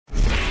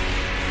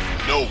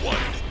No one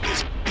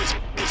is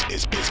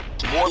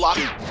more locked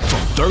in. From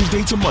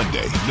Thursday to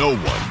Monday, no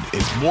one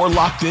is more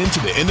locked into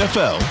the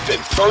NFL than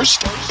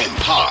First and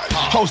Pod.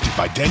 Hosted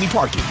by Danny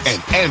Parkins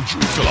and Andrew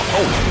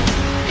Filipponi.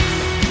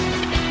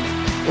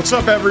 What's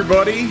up,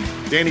 everybody?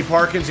 Danny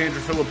Parkins,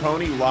 Andrew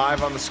Filipponi,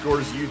 live on the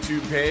Scores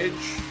YouTube page.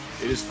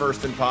 It is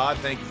First and Pod.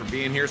 Thank you for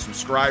being here.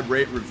 Subscribe,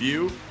 rate,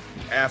 review.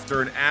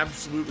 After an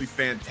absolutely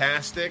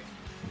fantastic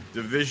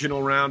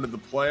divisional round of the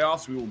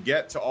playoffs, we will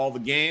get to all the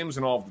games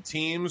and all of the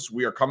teams.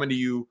 We are coming to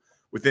you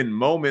within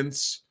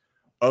moments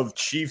of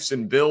Chiefs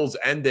and Bills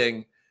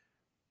ending.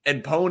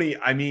 And Pony,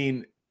 I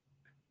mean,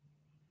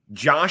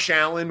 Josh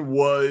Allen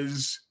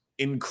was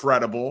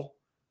incredible.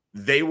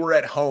 They were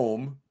at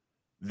home.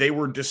 They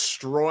were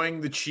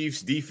destroying the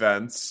Chiefs'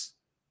 defense,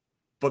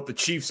 but the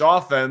Chiefs'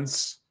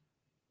 offense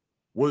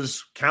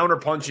was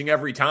counterpunching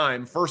every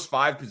time. First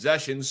 5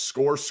 possessions,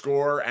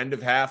 score, end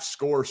of half,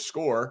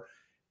 score.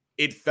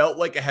 It felt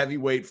like a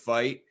heavyweight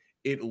fight.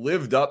 It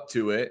lived up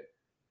to it.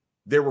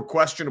 There were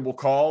questionable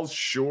calls,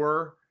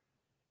 sure.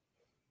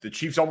 The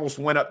Chiefs almost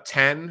went up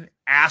 10.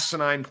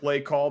 Asinine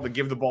play call to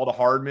give the ball to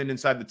Hardman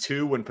inside the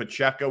 2 when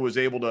Pacheco was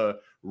able to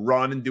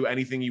run and do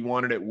anything he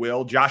wanted at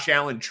will. Josh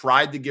Allen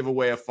tried to give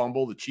away a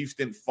fumble. The Chiefs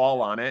didn't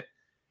fall on it.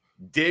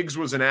 Diggs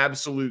was an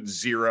absolute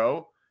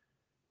zero.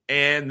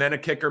 And then a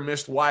kicker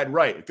missed wide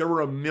right. If there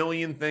were a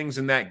million things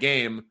in that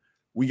game,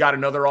 we got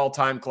another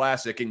all-time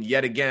classic. And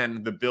yet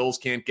again, the Bills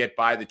can't get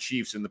by the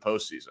Chiefs in the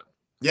postseason.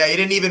 Yeah, you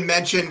didn't even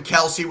mention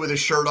Kelsey with his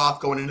shirt off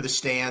going into the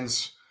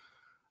stands.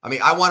 I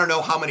mean, I want to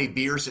know how many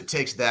beers it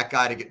takes that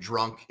guy to get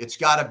drunk. It's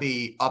got to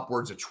be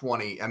upwards of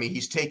 20. I mean,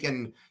 he's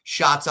taken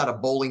shots out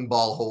of bowling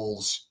ball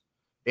holes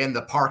in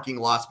the parking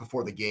lots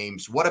before the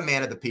games. What a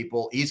man of the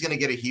people. He's going to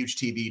get a huge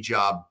TV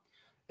job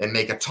and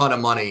make a ton of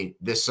money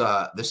this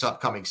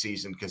upcoming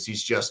season because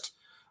he's just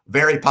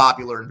very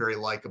popular and very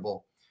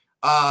likable.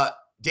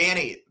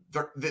 Danny,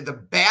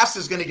 the Bass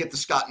is going to get the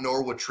Scott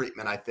Norwood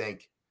treatment, I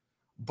think.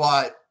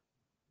 But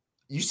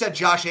you said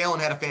Josh Allen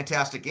had a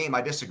fantastic game.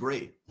 I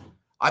disagree.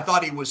 I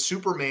thought he was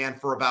Superman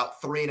for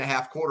about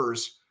 3.5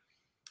 quarters.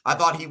 I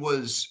thought he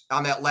was,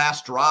 on that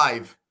last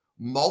drive,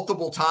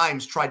 multiple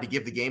times tried to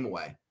give the game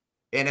away.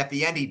 And at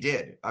the end, he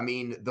did. I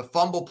mean, the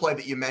fumble play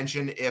that you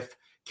mentioned, if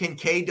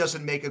Kincaid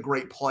doesn't make a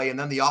great play and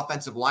then the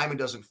offensive lineman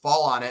doesn't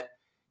fall on it,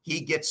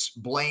 he gets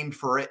blamed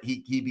for it.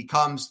 He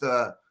becomes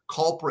the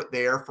culprit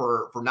there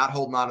for not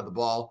holding on to the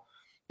ball.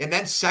 And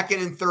then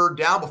 2nd and 3rd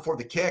down before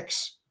the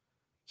kicks,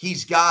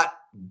 he's got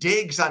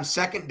Diggs on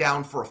 2nd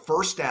down for a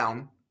 1st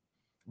down,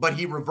 but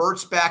he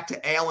reverts back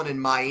to Allen in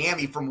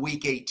Miami from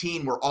week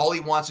 18 where all he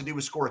wants to do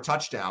is score a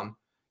touchdown.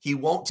 He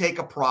won't take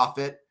a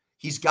profit.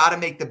 He's got to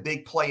make the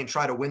big play and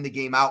try to win the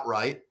game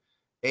outright.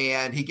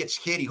 And he gets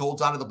hit. He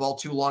holds onto the ball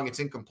too long. It's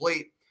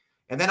incomplete.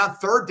 And then on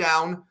 3rd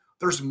down,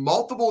 there's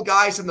multiple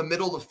guys in the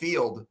middle of the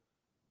field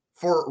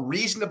for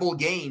reasonable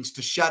gains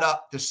to set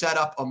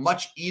up a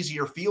much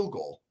easier field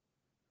goal.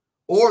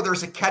 Or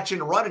there's a catch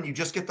and run and you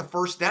just get the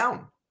 1st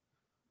down.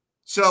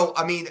 So,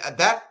 I mean,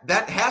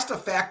 that has to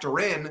factor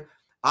in.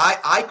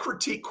 I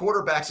critique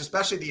quarterbacks,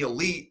 especially the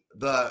elite,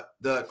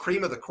 the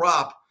cream of the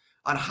crop,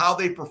 on how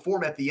they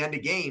perform at the end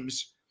of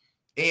games.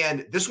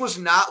 And this was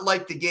not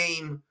like the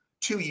game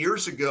 2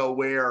 years ago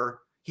where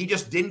he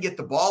just didn't get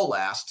the ball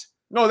last.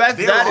 No, that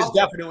is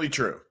definitely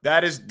true.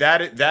 That is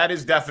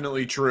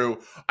definitely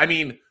true. I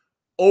mean,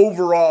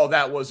 overall,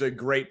 that was a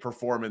great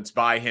performance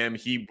by him.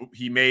 He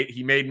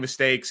made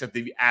mistakes at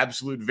the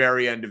absolute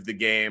very end of the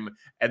game,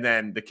 and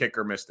then the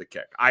kicker missed the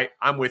kick.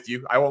 I'm with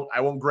you. I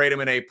won't grade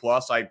him an A+.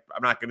 I'm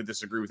not going to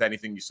disagree with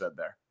anything you said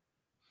there.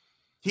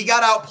 He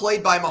got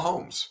outplayed by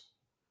Mahomes,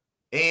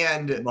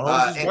 and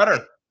Mahomes is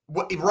better.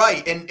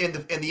 Right, and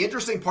the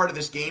interesting part of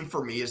this game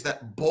for me is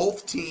that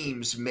both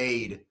teams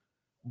made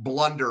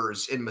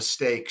blunders and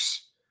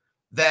mistakes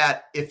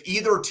that if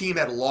either team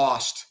had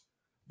lost,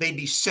 they'd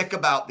be sick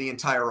about the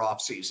entire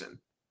offseason.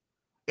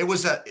 It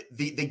was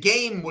the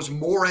game was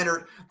more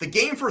the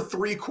game for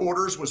 3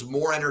 quarters was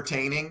more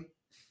entertaining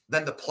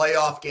than the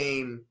playoff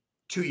game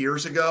 2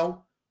 years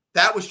ago.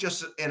 That was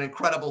just an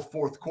incredible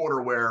 4th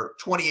quarter where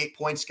 28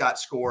 points got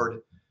scored.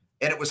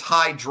 And it was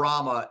high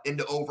drama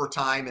into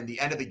overtime, and the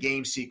end of the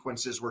game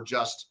sequences were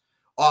just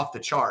off the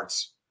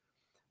charts.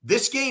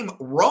 This game,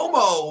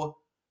 Romo,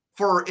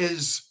 for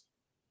as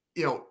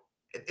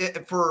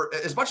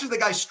much as the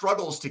guy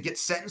struggles to get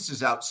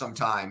sentences out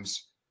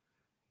sometimes,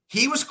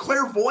 he was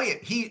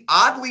clairvoyant. He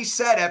oddly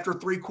said after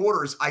 3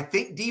 quarters, I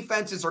think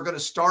defenses are going to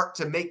start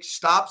to make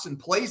stops and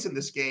plays in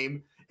this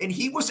game. And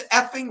he was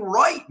effing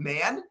right,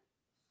 man.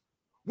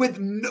 With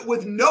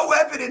no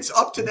evidence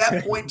up to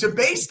that point to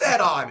base that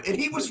on. And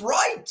he was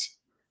right.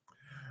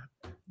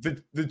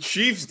 The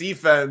Chiefs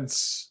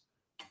defense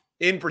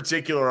in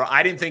particular,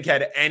 I didn't think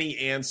had any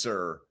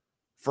answer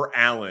for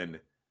Allen.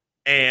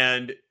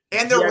 And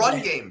their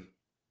run game.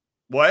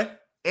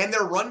 What? And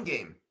their run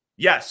game.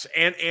 Yes.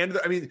 And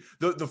I mean,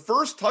 the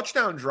first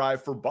touchdown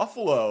drive for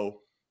Buffalo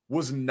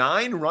was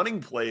 9 running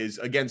plays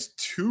against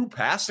 2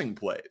 passing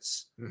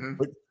plays. Mm-hmm.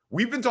 But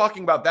we've been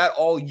talking about that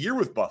all year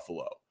with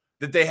Buffalo,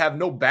 that they have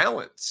no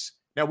balance.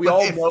 Now we But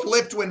all it know.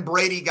 flipped when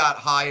Brady got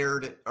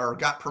hired or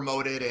got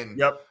promoted and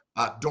Yep.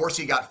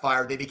 Dorsey got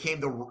fired. They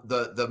became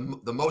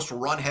the most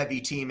run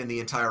heavy team in the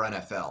entire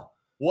NFL.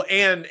 Well,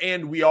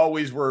 and we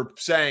always were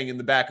saying in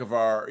the back of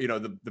our,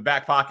 the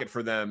back pocket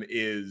for them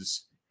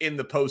is in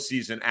the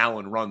postseason,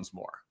 Allen runs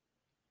more.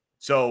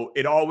 So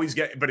it always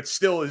but it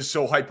still is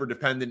so hyper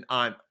dependent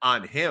on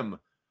him.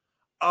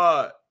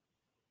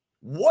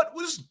 What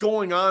was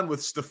going on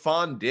with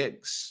Stephon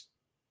Diggs?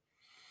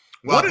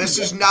 Well, this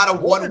is not a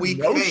 1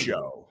 week thing.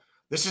 Show.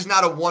 This is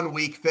not a 1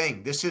 week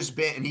thing. This has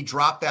been, and he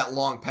dropped that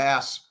long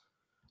pass.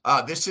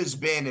 This has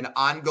been an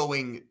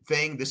ongoing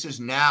thing. This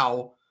is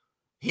now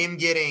him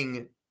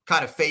getting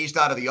kind of phased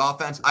out of the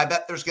offense. I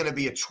bet there's going to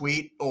be a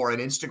tweet or an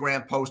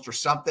Instagram post or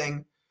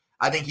something.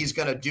 I think he's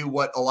going to do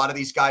what a lot of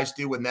these guys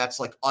do, and that's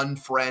like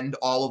unfriend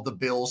all of the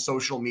Bills'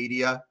 social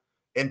media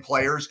and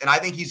players. And I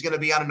think he's going to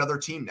be on another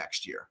team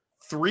next year.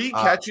 3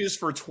 catches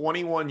for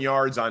 21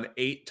 yards on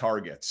 8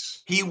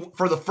 targets.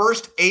 For the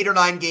first 8 or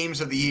 9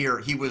 games of the year,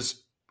 he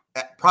was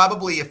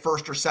probably a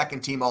first or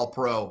second team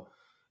All-Pro.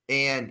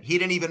 And he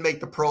didn't even make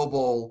the Pro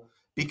Bowl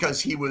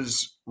because he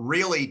was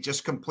really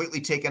just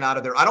completely taken out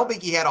of there. I don't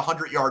think he had a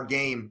 100-yard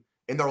game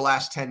in their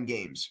last 10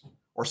 games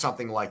or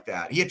something like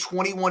that. He had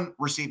 21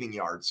 receiving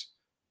yards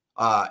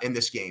in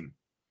this game.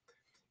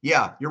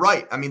 Yeah, you're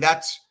right. I mean,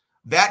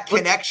 that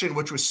connection,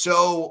 which was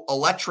so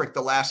electric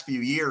the last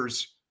few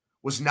years,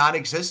 was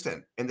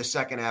non-existent in the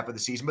second half of the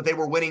season, but they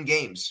were winning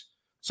games.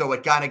 So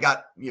it kind of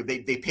got,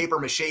 they paper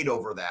mache'd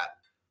over that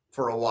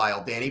for a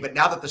while, Danny. But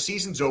now that the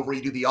season's over,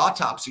 you do the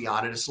autopsy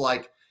on it. It's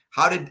like,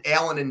 how did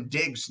Allen and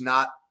Diggs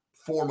not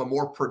form a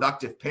more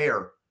productive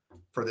pair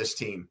for this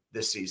team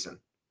this season?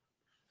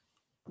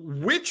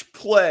 Which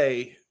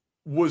play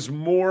was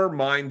more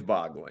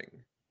mind-boggling?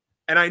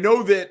 And I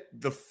know that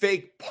the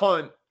fake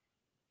punt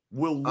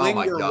will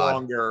linger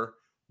longer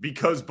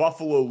because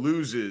Buffalo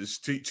loses,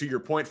 to your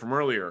point from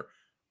earlier.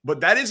 But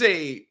that is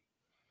a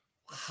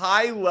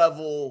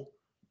high-level,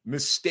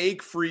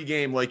 mistake-free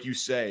game, like you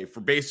say,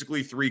 for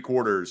basically 3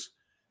 quarters.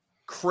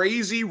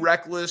 Crazy,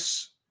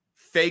 reckless,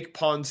 fake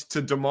punts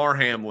to DeMar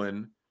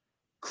Hamlin.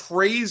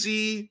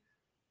 Crazy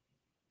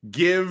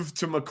give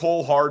to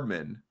McCole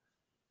Hardman.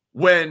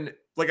 When,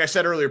 like I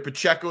said earlier,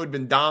 Pacheco had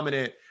been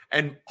dominant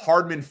and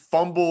Hardman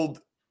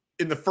fumbled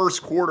in the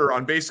first quarter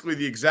on basically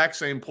the exact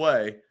same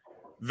play.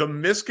 The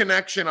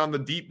misconnection on the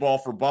deep ball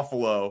for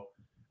Buffalo,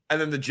 and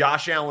then the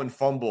Josh Allen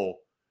fumble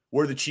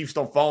where the Chiefs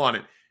don't fall on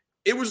it.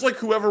 It was like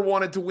whoever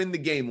wanted to win the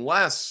game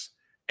less.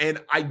 And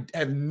I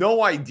have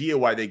no idea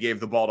why they gave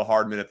the ball to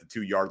Hardman at the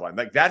 2-yard line.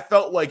 Like, that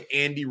felt like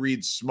Andy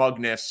Reid's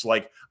smugness.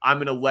 Like, I'm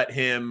going to let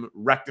him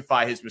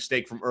rectify his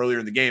mistake from earlier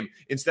in the game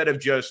instead of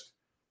just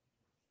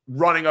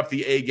running up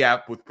the A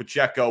gap with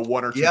Pacheco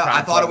 1 or 2 times.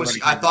 I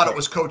thought it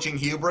was coaching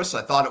hubris.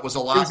 I thought it was a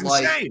lot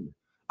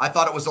I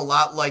thought it was a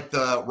lot like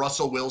the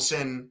Russell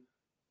Wilson,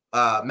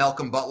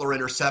 Malcolm Butler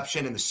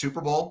interception in the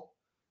Super Bowl.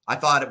 I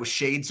thought it was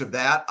shades of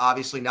that.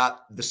 Obviously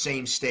not the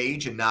same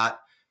stage and not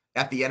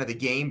at the end of the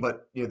game,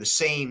 but the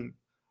same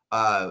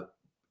the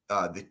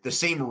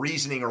same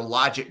reasoning or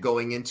logic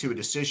going into a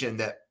decision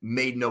that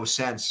made no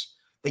sense.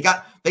 They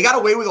got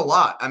away with a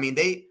lot. I mean,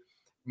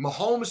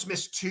 Mahomes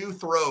missed 2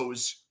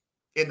 throws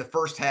in the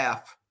first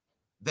half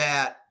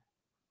that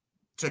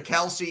to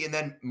Kelsey and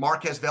then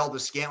Marquez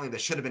Valdes-Scantling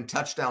that should have been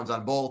touchdowns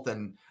on both,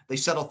 and they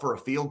settled for a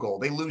field goal.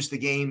 They lose the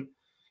game.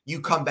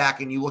 You come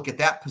back and you look at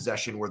that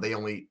possession where they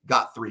only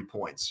got 3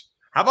 points.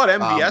 How about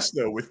MVS,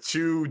 though, with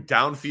 2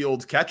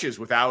 downfield catches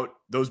without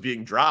those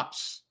being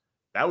drops?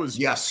 That was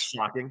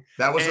shocking.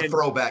 That was a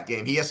throwback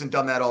game. He hasn't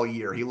done that all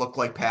year. He looked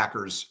like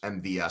Packers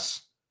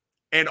MVS.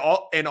 And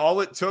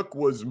all it took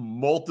was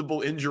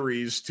multiple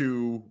injuries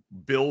to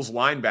Bills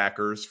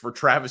linebackers for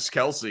Travis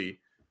Kelce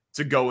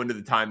to go into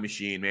the time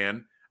machine,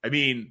 man. I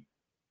mean,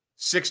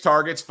 6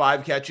 targets,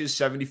 5 catches,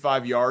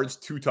 75 yards,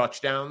 2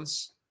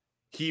 touchdowns.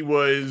 He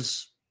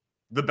was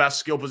the best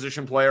skill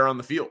position player on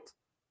the field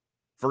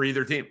for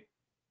either team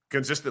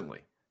consistently.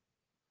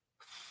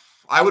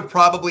 I would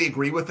probably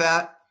agree with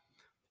that.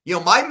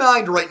 My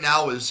mind right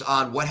now is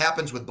on what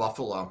happens with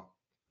Buffalo,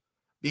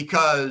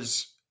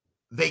 because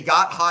they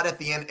got hot at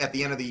the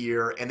end of the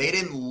year, and they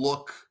didn't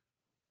look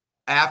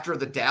after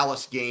the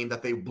Dallas game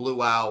that they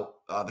blew out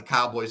the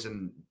Cowboys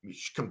and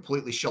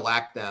completely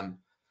shellacked them.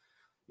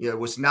 It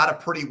was not a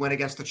pretty win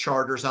against the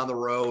Chargers on the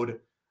road.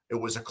 It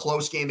was a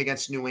close game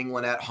against New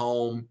England at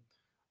home.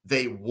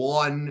 They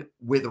won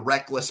with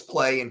reckless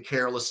play and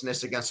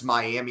carelessness against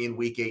Miami in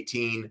Week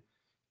 18.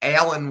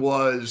 Allen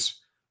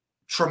was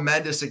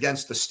tremendous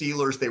against the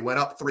Steelers. They went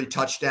up 3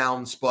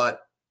 touchdowns,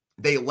 but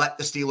they let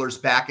the Steelers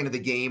back into the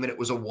game, and it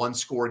was a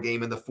 1-score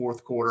game in the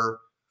fourth quarter.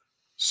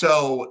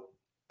 So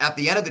at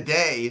the end of the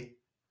day,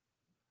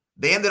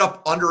 they ended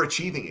up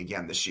underachieving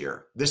again this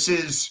year. This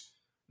is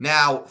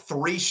now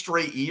 3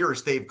 straight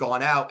years they've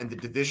gone out in the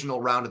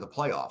divisional round of the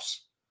playoffs.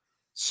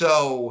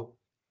 So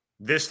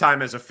this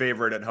time as a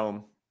favorite at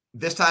home.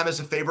 They've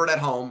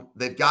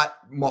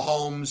got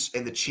Mahomes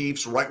and the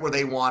Chiefs right where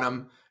they want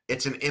them.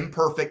 It's an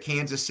imperfect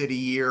Kansas City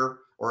year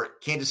or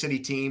Kansas City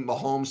team.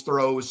 Mahomes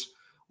throws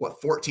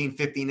 14,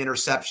 15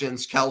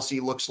 interceptions. Kelsey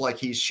looks like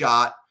he's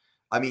shot.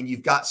 I mean,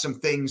 you've got some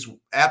things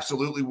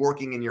absolutely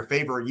working in your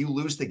favor. You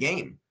lose the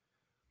game.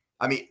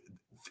 I mean,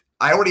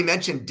 I already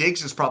mentioned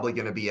Diggs is probably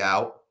going to be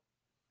out.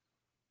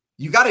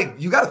 You got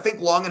to think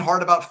long and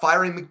hard about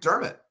firing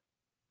McDermott.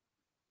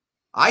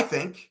 I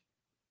think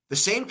the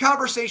same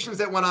conversations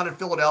that went on in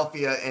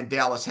Philadelphia and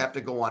Dallas have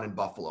to go on in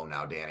Buffalo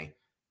now, Danny.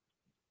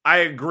 I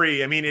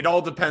agree. I mean, it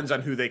all depends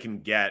on who they can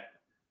get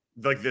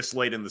like this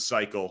late in the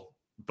cycle.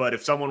 But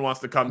if someone wants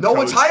to come, no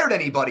one's hired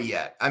anybody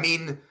yet. I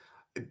mean,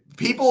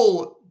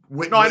 people.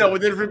 I know.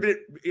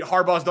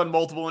 Harbaugh's done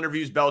multiple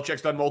interviews.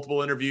 Belichick's done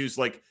multiple interviews.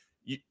 And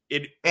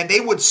they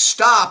would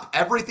stop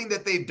everything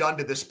that they've done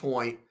to this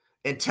point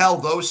and tell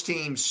those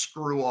teams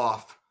screw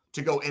off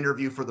to go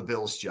interview for the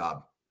Bills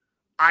job.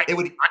 I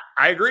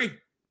agree.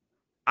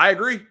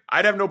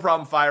 I'd have no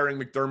problem firing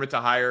McDermott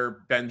to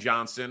hire Ben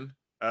Johnson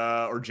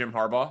or Jim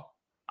Harbaugh.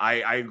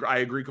 I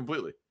agree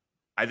completely.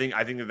 I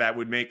think that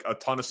would make a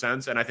ton of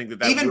sense, and I think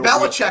that even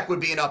Belichick would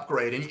be an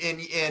upgrade.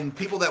 And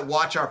people that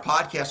watch our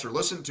podcast or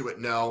listen to it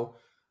know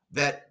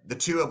that the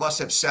two of us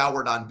have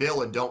soured on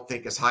Bill and don't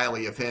think as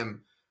highly of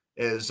him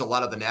as a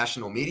lot of the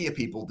national media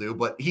people do.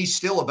 But he's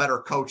still a better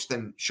coach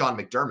than Sean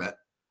McDermott.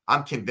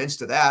 I'm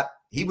convinced of that.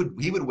 He would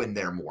win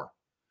there more.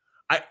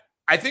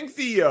 I think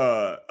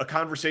a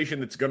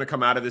conversation that's going to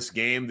come out of this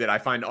game that I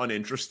find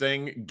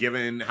uninteresting,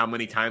 given how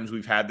many times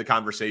we've had the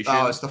conversation.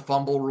 Oh, it's the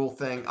fumble rule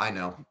thing. I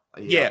know.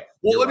 Yeah.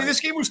 Well, I mean,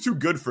 this game was too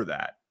good for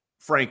that,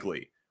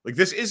 frankly. Like,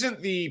 this isn't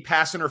the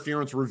pass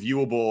interference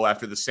reviewable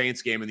after the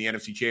Saints game and the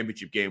NFC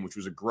Championship game, which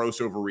was a gross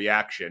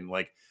overreaction.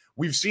 Like,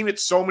 we've seen it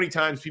so many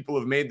times. People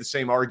have made the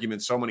same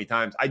argument so many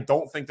times. I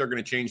don't think they're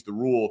going to change the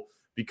rule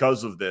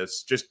because of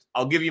this.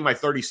 I'll give you my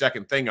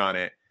 30-second thing on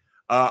it.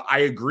 I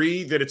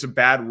agree that it's a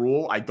bad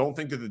rule. I don't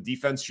think that the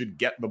defense should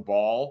get the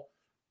ball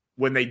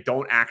when they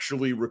don't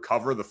actually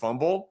recover the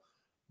fumble.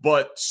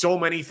 But so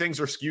many things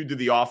are skewed to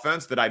the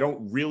offense that I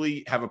don't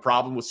really have a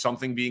problem with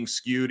something being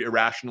skewed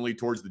irrationally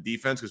towards the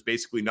defense, because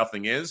basically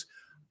nothing is.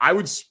 I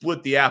would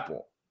split the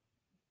apple.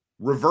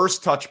 Reverse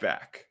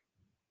touchback.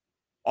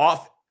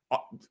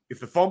 If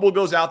the fumble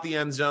goes out the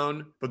end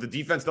zone, but the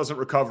defense doesn't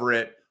recover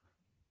it,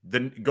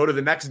 then go to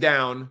the next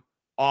down.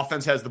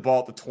 Offense has the ball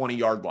at the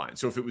 20-yard line.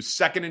 So if it was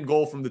 2nd and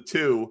goal from the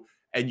 2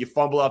 and you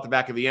fumble out the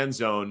back of the end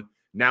zone,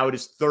 now it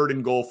is 3rd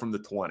and goal from the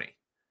 20.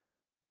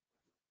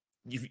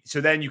 So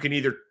then you can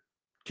either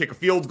kick a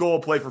field goal,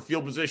 play for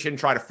field position,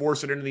 try to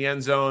force it into the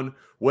end zone,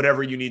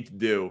 whatever you need to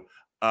do.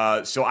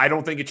 So I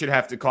don't think it should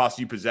have to cost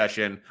you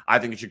possession. I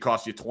think it should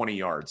cost you 20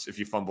 yards if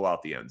you fumble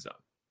out the end zone.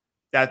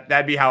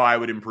 That'd be how I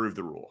would improve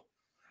the rule.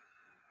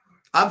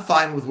 I'm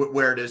fine with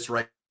where it is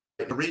right.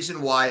 The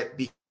reason why it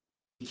became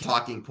a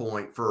talking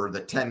point for the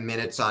 10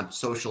 minutes on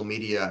social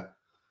media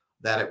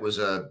that it was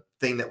a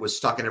thing that was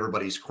stuck in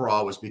everybody's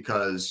craw was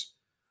because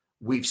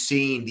we've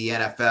seen the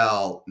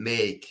NFL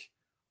make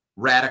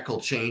radical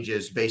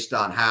changes based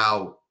on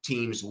how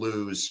teams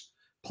lose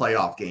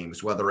playoff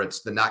games, whether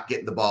it's the not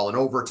getting the ball in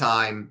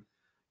overtime,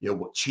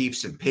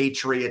 Chiefs and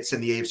Patriots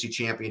in the AFC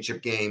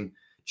Championship game,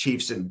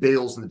 Chiefs and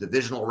Bills in the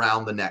divisional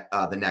round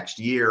the next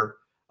year,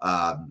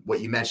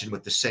 what you mentioned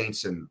with the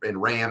Saints and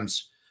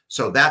Rams.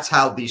 So that's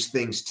how these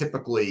things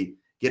typically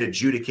get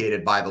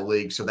adjudicated by the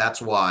league. So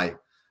that's why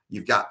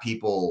you've got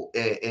people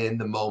in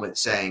the moment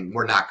saying,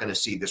 we're not going to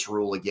see this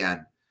rule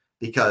again,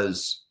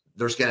 because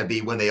there's going to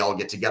be, when they all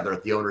get together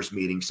at the owners'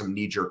 meeting, some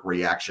knee-jerk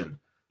reaction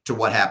to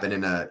what happened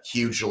in a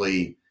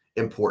hugely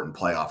important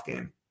playoff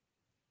game.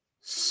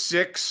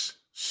 6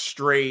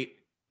 straight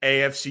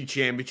AFC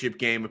Championship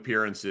game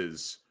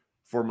appearances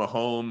for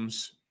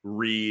Mahomes,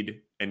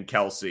 Reed, and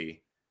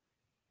Kelsey.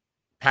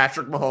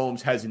 Patrick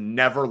Mahomes has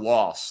never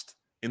lost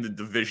in the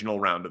divisional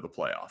round of the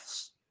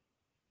playoffs.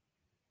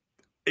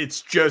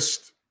 It's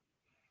just,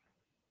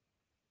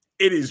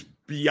 it is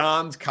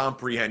beyond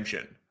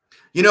comprehension.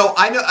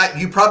 I know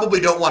you probably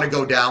don't want to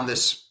go down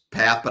this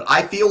path, but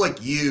I feel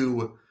like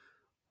you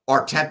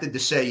are tempted to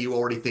say you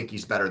already think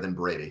he's better than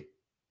Brady.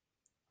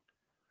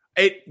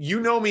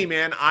 You know me,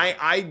 man.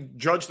 I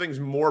judge things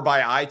more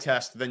by eye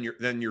test than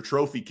your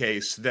trophy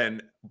case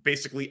than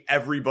basically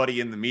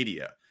everybody in the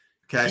media.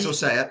 Okay, so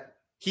say it.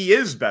 He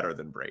is better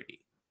than Brady.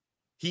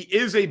 He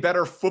is a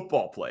better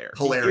football player.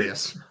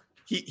 Hilarious.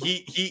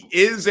 He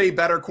is a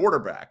better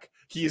quarterback.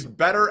 He is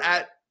better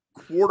at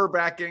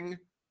quarterbacking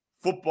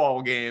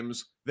football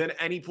games than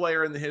any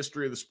player in the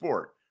history of the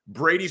sport.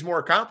 Brady's more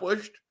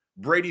accomplished.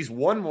 Brady's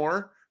won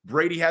more.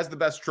 Brady has the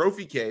best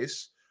trophy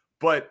case,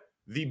 but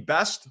the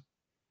best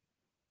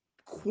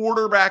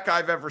quarterback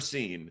I've ever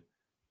seen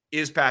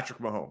is Patrick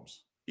Mahomes.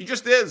 He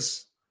just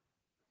is.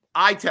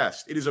 Eye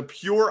test. It is a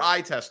pure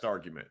eye test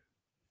argument.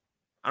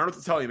 I don't know what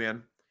to tell you,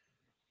 man.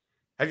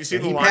 Have you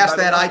seen the line?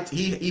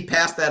 He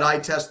passed that eye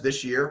test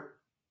this year.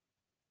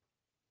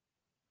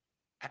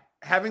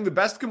 Having the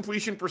best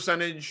completion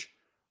percentage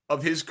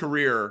of his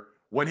career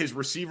when his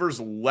receivers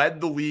led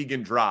the league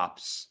in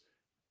drops.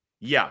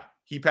 Yeah,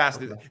 he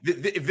passed it.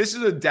 If this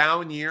is a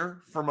down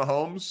year for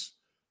Mahomes,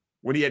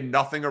 when he had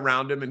nothing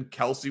around him and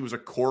Kelce was a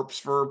corpse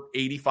for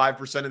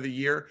 85% of the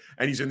year,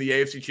 and he's in the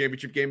AFC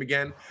Championship game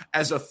again,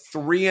 as a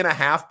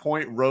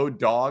 3.5-point road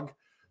dog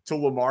to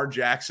Lamar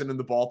Jackson and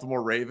the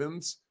Baltimore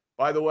Ravens,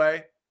 by the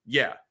way,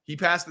 yeah, he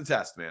passed the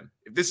test, man.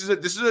 If this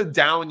is a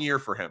down year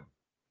for him,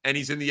 and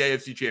he's in the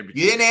AFC Championship.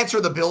 You didn't answer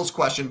the Bills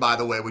question, by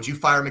the way. Would you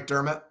fire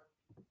McDermott?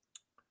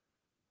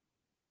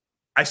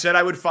 I said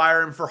I would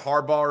fire him for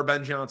Harbaugh or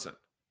Ben Johnson.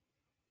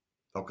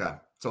 Okay.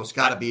 So it's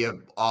got to be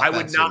an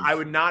offensive. I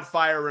would not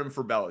fire him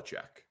for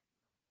Belichick.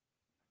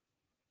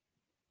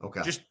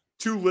 Okay. Just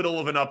too little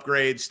of an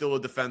upgrade, still a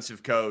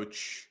defensive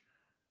coach.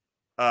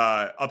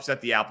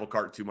 Upset the apple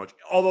cart too much.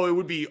 Although it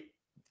would be,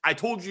 I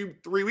told you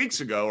 3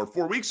 weeks ago or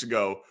 4 weeks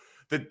ago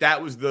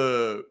that was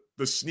the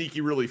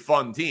sneaky, really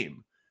fun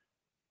team.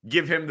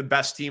 Give him the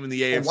best team in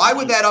the AFC. Why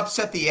would that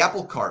upset the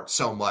apple cart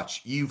so much?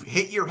 You've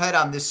hit your head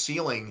on this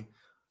ceiling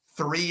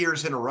 3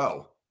 years in a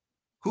row.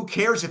 Who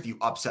cares if you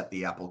upset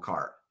the apple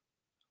cart?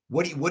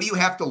 What do you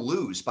have to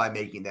lose by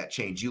making that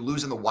change? You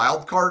lose in the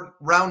wild card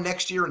round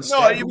next year instead?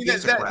 No, I mean,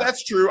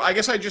 that's true. I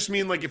guess I just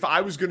mean, like, if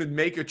I was going to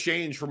make a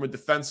change from a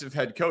defensive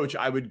head coach,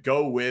 I would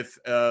go with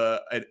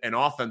an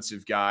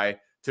offensive guy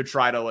to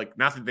try to, like,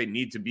 not that they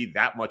need to be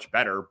that much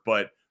better,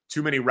 but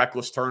too many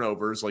reckless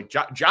turnovers. Like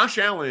Josh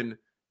Allen,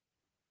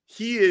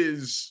 he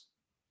is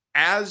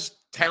as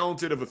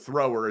talented of a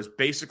thrower as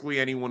basically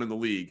anyone in the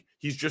league.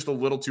 He's just a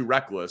little too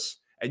reckless.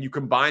 And you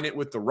combine it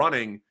with the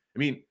running. I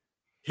mean,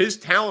 his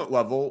talent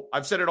level,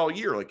 I've said it all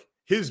year, like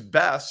his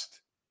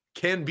best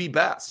can be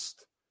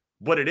best,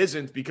 but it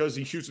isn't because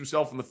he shoots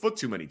himself in the foot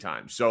too many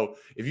times. So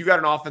if you got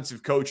an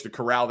offensive coach to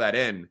corral that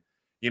in,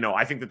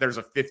 I think that there's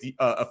a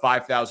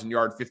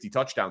 5,000-yard, 50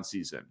 touchdown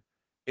season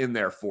in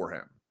there for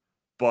him,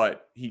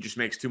 but he just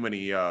makes too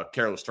many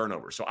careless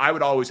turnovers. So I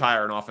would always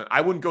hire an offense.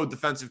 I wouldn't go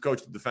defensive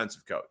coach to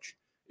defensive coach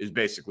is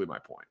basically my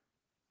point.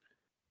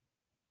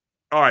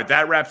 All right,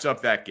 that wraps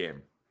up that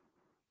game.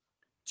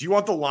 Do you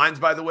want the lines,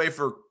 by the way,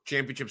 for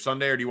Championship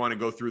Sunday, or do you want to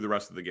go through the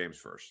rest of the games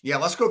first? Yeah,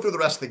 let's go through the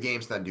rest of the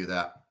games, then do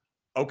that.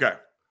 Okay.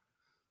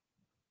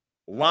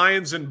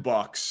 Lions and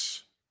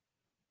Bucks.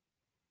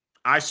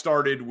 I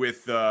started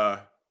with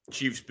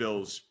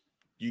Chiefs-Bills.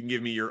 You can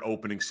give me your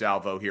opening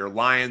salvo here.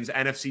 Lions,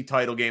 NFC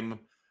title game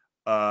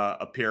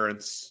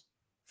appearance.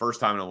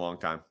 First time in a long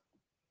time.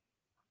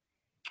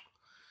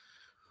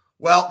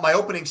 Well, my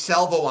opening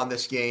salvo on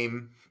this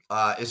game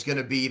is going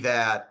to be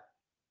that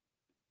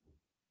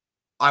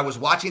I was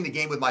watching the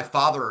game with my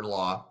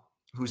father-in-law,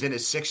 who's in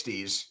his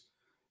 60s,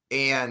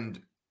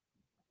 and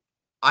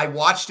I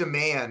watched a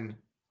man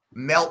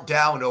melt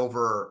down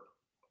over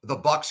the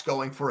Bucks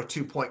going for a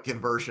 2-point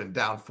conversion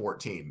down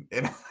 14.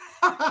 And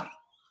I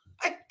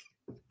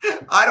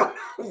don't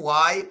know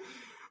why,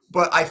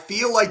 but I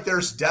feel like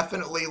there's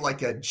definitely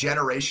like a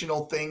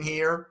generational thing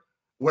here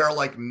where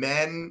like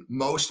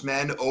most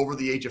men over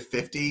the age of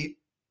 50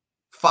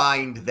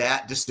 find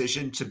that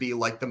decision to be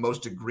like the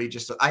most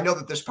egregious. I know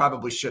that this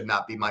probably should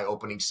not be my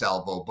opening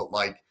salvo, but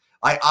like,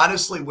 I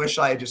honestly wish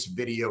I had just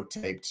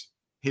videotaped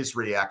his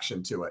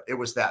reaction to it. It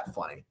was that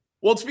funny.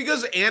 Well, it's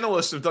because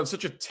analysts have done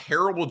such a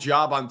terrible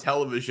job on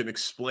television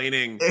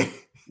explaining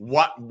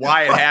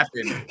why it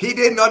happened. He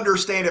didn't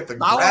understand if the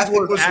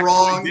graphic was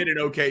wrong. Did an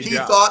okay he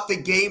job. Thought the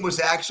game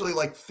was actually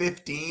like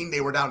 15.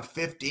 They were down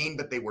 15,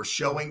 but they were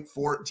showing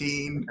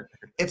 14.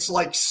 It's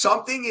like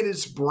something in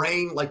his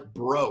brain like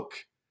broke.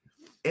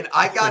 And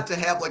I got to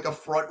have like a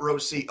front row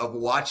seat of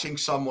watching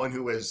someone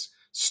who has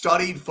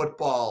studied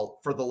football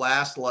for the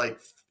last like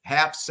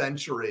half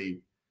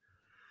century,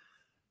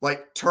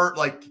 like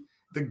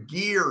the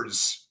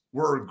gears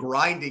were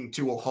grinding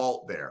to a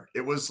halt there.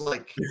 It was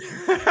like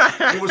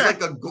a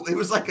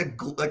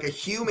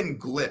human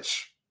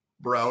glitch,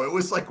 bro. It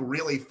was like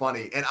really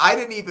funny. And I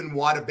didn't even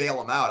want to bail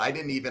him out. I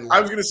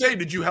was going to say,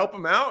 did you help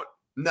him out?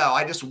 No,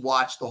 I just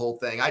watched the whole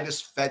thing. I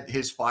just fed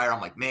his fire. I'm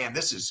like, man,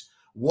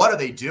 what are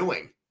they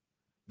doing?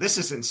 This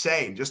is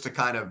insane, just to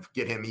kind of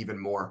get him even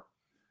more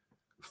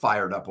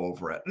fired up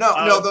over it.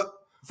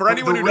 For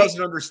anyone who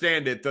doesn't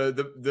understand it,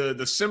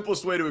 the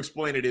simplest way to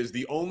explain it is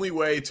the only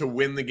way to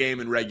win the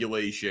game in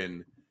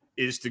regulation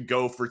is to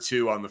go for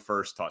 2 on the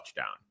first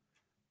touchdown.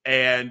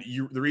 And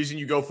the reason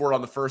you go for it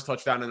on the first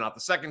touchdown and not the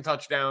second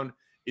touchdown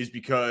is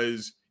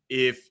because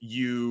if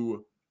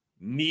you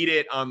need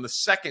it on the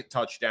second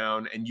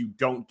touchdown and you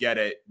don't get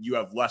it, you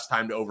have less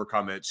time to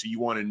overcome it. So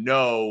you want to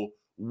know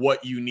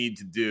what you need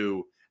to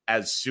do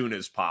as soon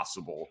as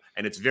possible.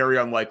 And it's very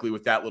unlikely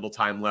with that little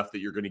time left that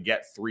you're going to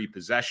get 3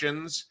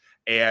 possessions,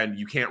 and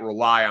you can't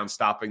rely on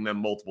stopping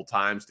them multiple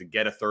times to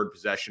get a third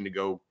possession to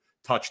go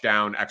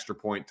touchdown, extra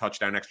point,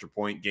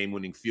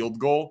 game-winning field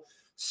goal.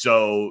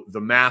 So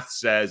the math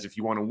says if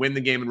you want to win the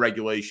game in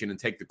regulation and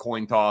take the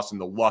coin toss and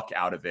the luck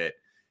out of it,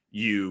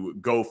 you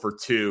go for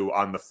 2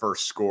 on the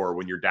first score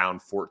when you're down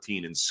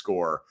 14 in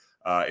score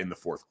in the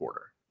fourth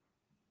quarter.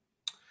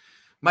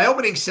 My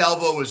opening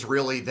salvo is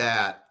really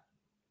that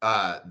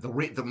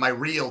my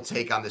real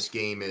take on this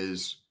game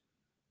is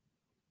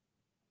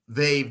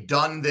they've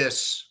done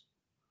this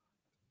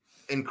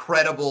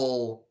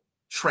incredible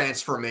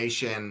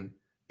transformation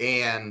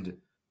and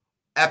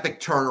epic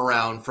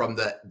turnaround from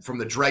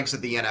the dregs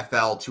of the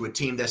NFL to a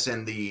team that's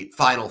in the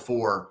Final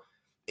Four,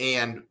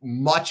 and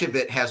much of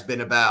it has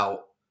been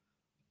about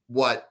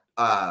what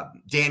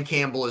Dan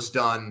Campbell has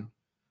done,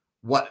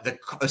 what the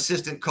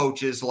assistant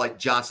coaches like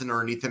Johnson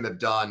underneath him have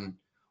done,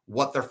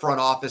 what their front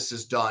office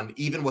has done,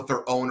 even what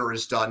their owner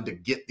has done to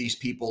get these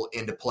people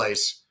into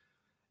place.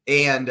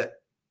 And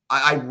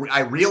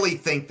I really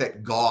think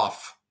that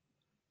Goff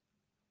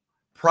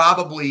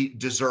probably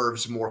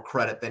deserves more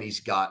credit than he's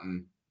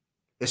gotten,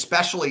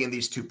 especially in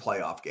these two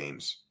playoff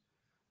games,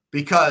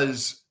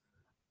 because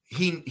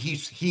he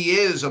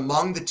is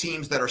among the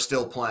teams that are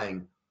still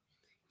playing.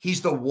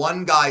 He's the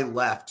one guy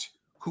left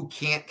who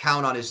can't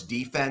count on his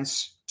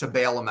defense to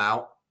bail him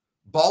out.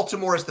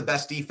 Baltimore is the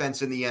best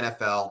defense in the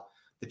NFL.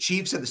 The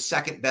Chiefs are the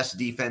second best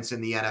defense in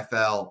the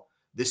NFL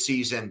this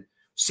season.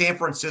 San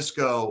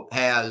Francisco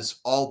has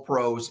all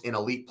pros and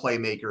elite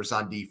playmakers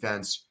on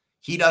defense.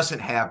 He doesn't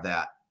have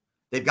that.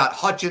 They've got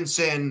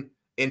Hutchinson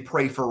and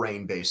pray for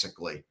rain,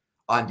 basically,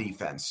 on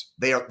defense.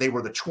 They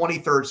were the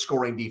 23rd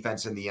scoring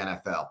defense in the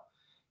NFL.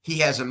 He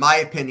has, in my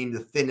opinion, the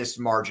thinnest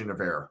margin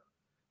of error.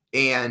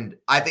 And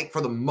I think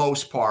for the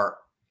most part,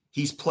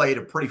 he's played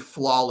a pretty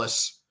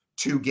flawless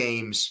 2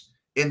 games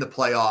in the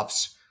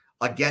playoffs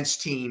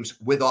against teams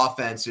with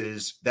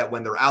offenses that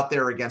when they're out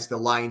there against the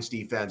Lions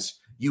defense,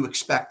 you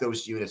expect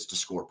those units to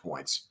score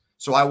points.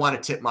 So I want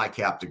to tip my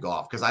cap to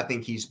Goff because I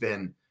think he's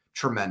been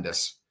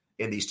tremendous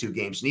in these 2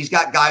 games. And he's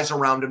got guys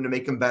around him to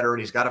make him better,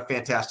 and he's got a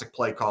fantastic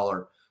play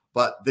caller.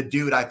 But the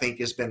dude, I think,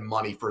 has been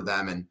money for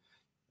them. And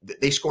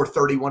they scored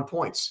 31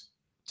 points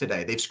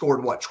today. They've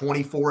scored,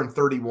 24 and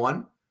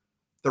 31?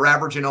 They're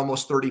averaging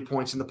almost 30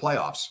 points in the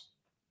playoffs.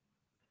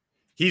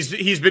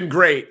 He's been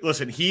great.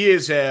 Listen, he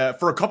is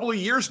for a couple of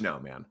years now,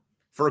 man.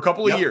 For a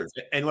couple of years.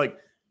 And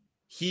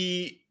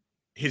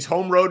his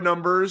home road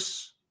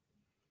numbers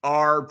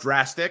are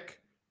drastic.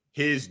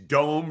 His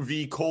dome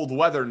v cold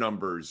weather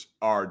numbers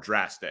are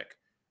drastic.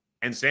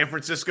 And San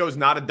Francisco is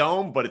not a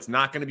dome, but it's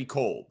not going to be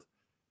cold.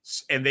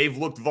 And they've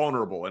looked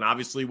vulnerable. And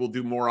obviously we'll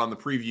do more on the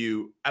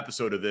preview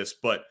episode of this.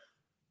 But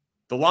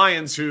the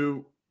Lions,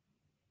 who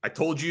I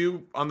told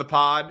you on the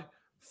pod,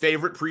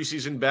 favorite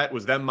preseason bet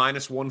was them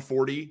minus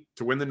 140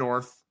 to win the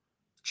North.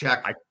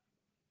 Check.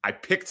 I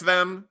picked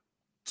them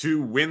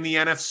to win the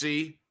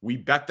NFC. We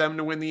bet them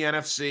to win the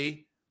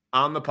NFC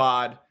on the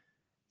pod.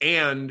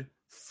 And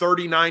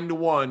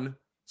 39-1,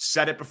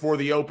 said it before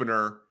the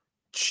opener,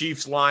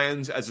 Chiefs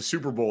Lions as a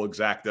Super Bowl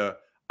exacta.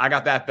 I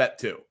got that bet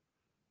too.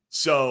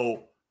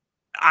 So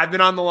I've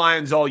been on the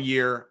Lions all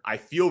year. I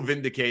feel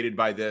vindicated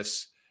by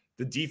this.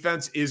 The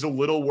defense is a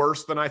little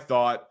worse than I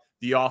thought.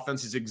 The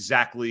offense is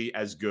exactly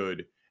as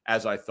good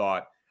as I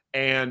thought.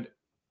 And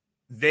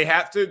they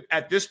have to,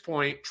 at this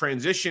point,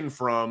 transition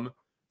from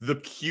the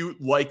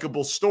cute,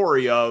 likable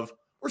story of,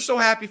 we're so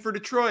happy for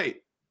Detroit.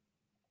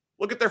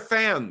 Look at their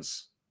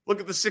fans. Look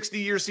at the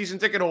 60-year season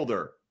ticket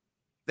holder.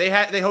 They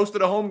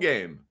hosted a home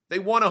game. They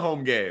won a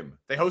home game.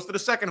 They hosted a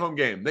second home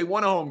game. They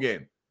won a home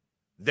game.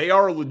 They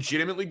are a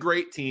legitimately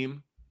great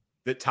team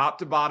that top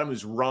to bottom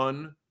is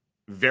run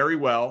very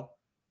well,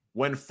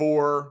 when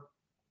for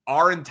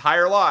our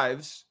entire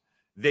lives,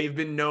 they've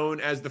been known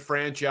as the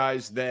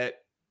franchise that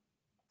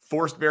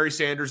forced Barry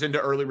Sanders into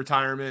early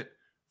retirement,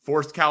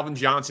 forced Calvin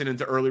Johnson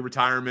into early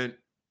retirement,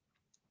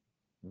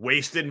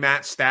 wasted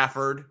Matt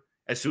Stafford.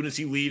 As soon as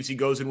he leaves, he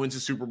goes and wins a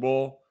Super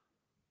Bowl.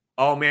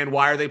 Oh, man,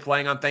 why are they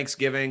playing on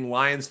Thanksgiving?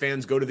 Lions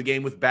fans go to the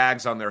game with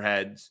bags on their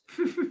heads.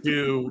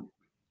 To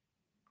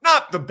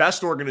not the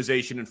best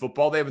organization in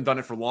football. They haven't done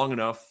it for long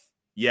enough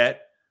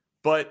yet.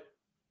 But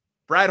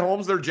Brad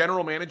Holmes, their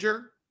general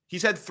manager,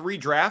 he's had 3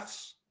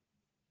 drafts.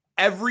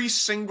 Every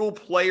single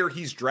player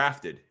he's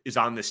drafted is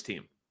on this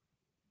team.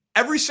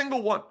 Every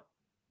single one.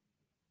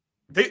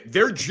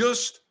 They're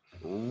just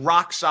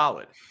rock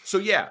solid. So,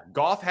 yeah,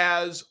 Goff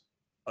has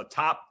a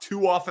top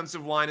 2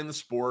 offensive line in the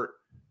sport.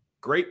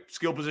 Great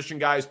skill position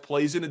guys,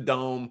 plays in a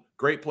dome,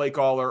 great play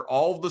caller,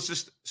 all of the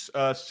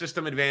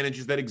system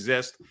advantages that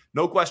exist.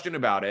 No question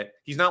about it.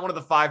 He's not one of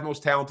the 5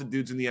 most talented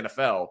dudes in the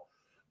NFL,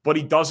 but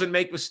he doesn't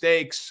make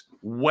mistakes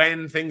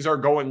when things are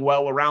going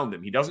well around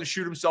him. He doesn't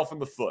shoot himself in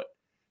the foot.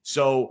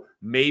 So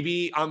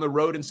maybe on the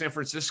road in San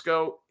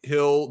Francisco,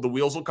 the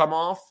wheels will come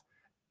off,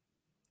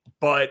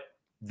 but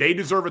they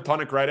deserve a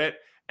ton of credit.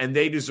 And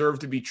they deserve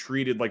to be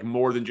treated like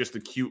more than just a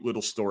cute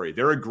little story.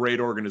 They're a great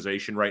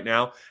organization right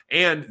now.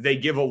 And they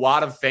give a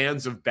lot of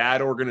fans of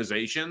bad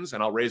organizations,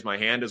 and I'll raise my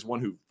hand as one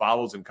who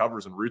follows and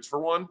covers and roots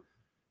for one,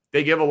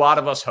 they give a lot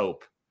of us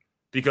hope.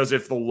 Because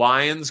if the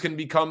Lions can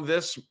become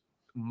this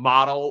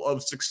model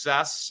of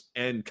success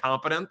and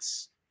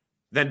competence,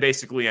 then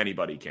basically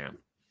anybody can.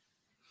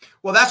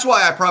 Well, that's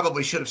why I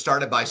probably should have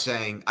started by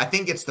saying I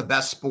think it's the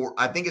best sport.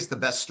 I think it's the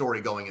best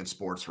story going in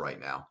sports right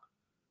now,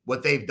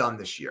 what they've done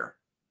this year.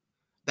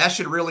 That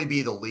should really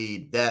be the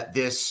lead, that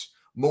this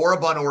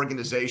moribund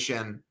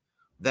organization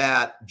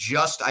that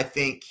just, I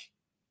think,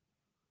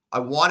 I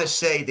want to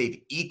say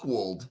they've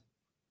equaled.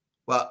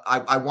 Well,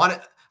 I want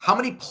to, how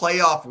many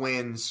playoff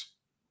wins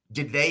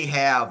did they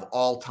have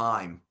all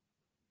time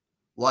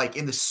like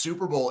in the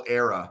Super Bowl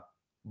era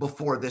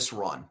before this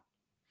run.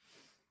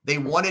 They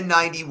won in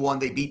 91.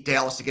 They beat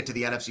Dallas to get to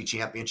the NFC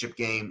Championship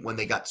game when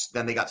they got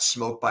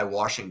smoked by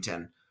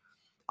Washington.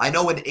 I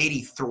know in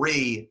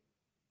 83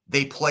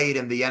 they played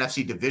in the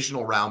NFC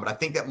divisional round, but I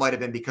think that might have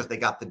been because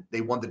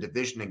they won the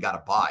division and got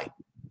a bye.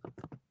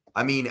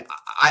 I mean,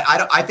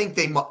 I think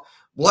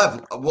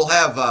we'll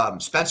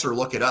have Spencer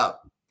look it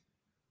up.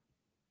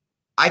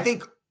 I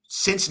think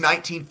since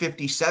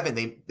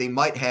 1957 they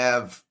might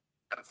have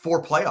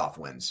 4 playoff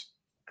wins.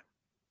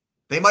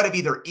 They might have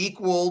either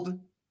equaled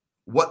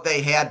what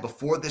they had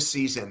before this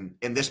season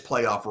in this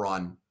playoff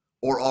run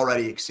or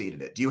already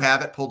exceeded it. Do you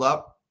have it pulled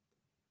up?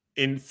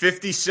 In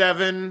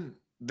 57,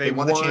 they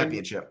won the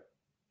championship.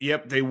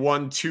 Yep, they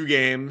won 2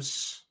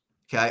 games.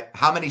 Okay.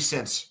 How many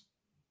since?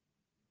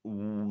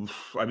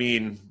 I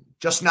mean,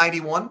 just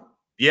 91?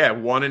 Yeah,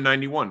 1 in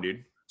 91,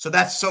 dude. So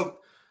that's so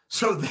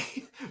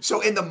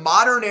in the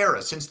modern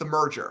era since the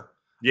merger,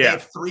 they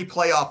have 3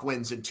 playoff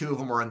wins and 2 of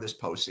them are in this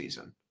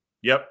postseason.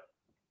 Yep.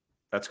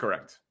 That's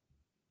correct.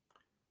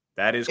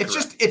 That is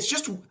correct. It's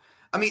just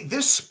I mean,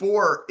 this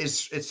sport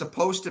it's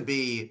supposed to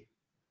be,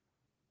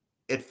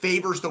 it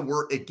favors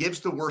it gives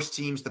the worst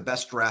teams the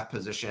best draft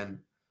position.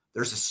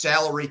 There's a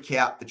salary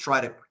cap to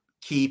try to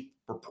keep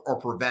or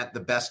prevent the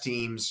best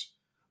teams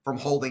from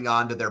holding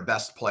on to their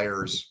best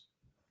players.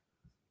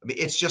 I mean,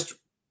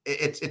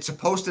 it's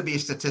supposed to be a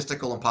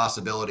statistical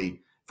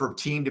impossibility for a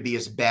team to be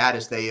as bad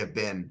as they have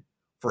been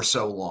for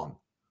so long.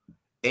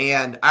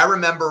 And I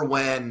remember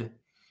when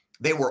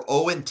they were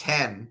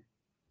 0-10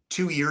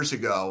 2 years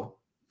ago,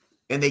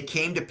 and they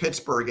came to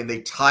Pittsburgh and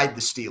they tied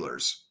the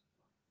Steelers.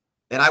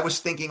 And I was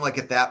thinking, like,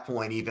 at that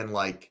point, even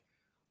like,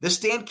 this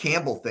Dan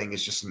Campbell thing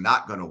is just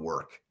not going to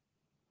work.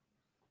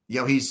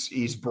 You know,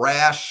 he's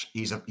brash.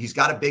 He's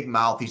got a big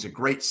mouth. He's a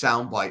great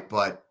soundbite,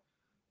 but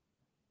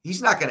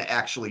he's not going to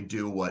actually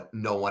do what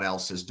no one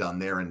else has done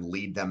there and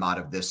lead them out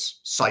of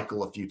this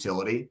cycle of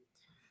futility.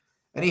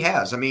 And he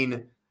has. I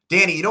mean,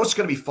 Danny, you know what's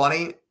going to be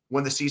funny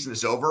when the season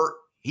is over?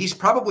 He's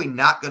probably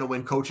not going to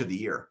win Coach of the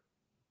Year.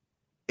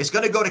 It's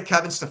going to go to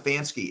Kevin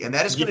Stefanski, and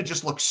that is going to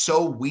just look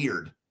so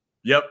weird.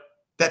 Yep.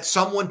 That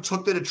someone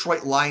took the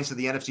Detroit Lions to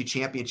the NFC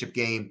Championship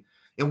game,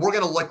 and we're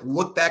going to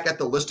look back at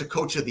the list of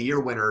Coach of the Year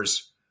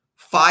winners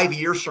 5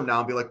 years from now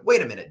and be like,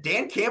 wait a minute,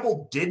 Dan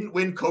Campbell didn't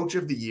win Coach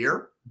of the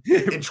Year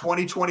in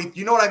 2020.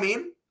 You know what I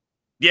mean?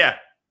 Yeah.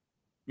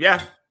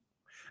 Yeah.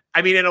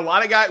 I mean, and a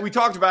lot of guys, we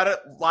talked about it,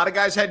 a lot of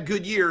guys had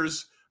good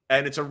years,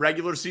 and it's a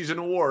regular season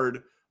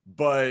award,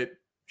 but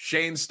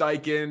Shane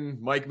Steichen,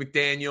 Mike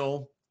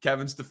McDaniel,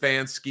 Kevin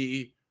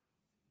Stefanski,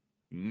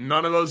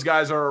 none of those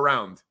guys are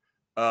around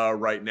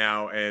right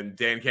now, and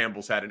Dan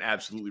Campbell's had an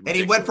absolutely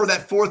ridiculous. And he went for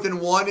that 4th and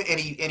 1, and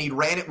he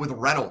ran it with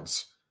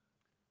Reynolds,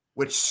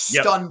 which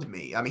stunned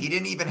me. I mean, he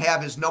didn't even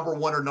have his number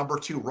 1 or number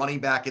 2 running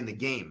back in the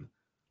game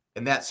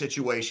in that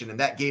situation, and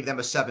that gave them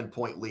a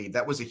 7-point lead.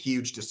 That was a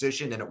huge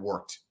decision, and it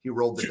worked. He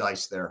rolled the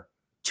dice there.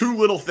 2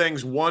 little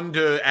things. One,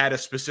 to add a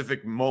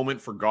specific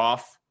moment for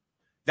Goff.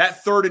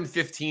 That 3rd and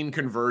 15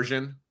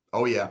 conversion.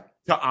 Oh, yeah.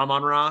 To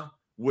Amon-Ra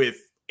with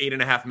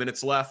 8.5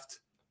 minutes left.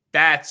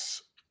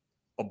 That's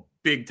a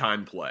big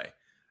time play.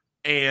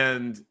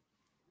 And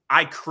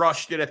I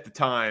crushed it at the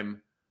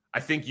time. I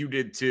think you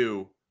did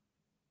too.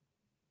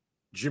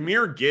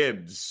 Jahmyr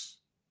Gibbs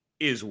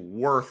is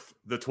worth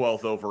the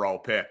 12th overall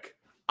pick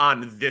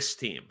on this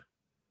team.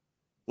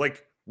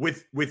 Like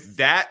with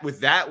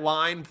that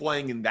line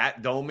playing in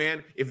that dome,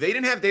 man, if they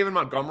didn't have David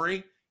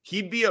Montgomery,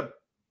 he'd be a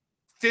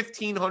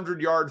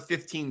 1,500-yard,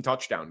 15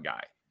 touchdown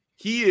guy.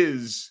 He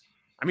is,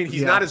 I mean,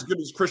 he's not as good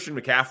as Christian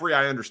McCaffrey.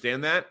 I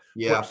understand that.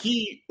 Yeah. But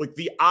he, like,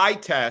 the eye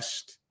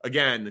test,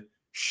 again,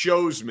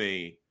 shows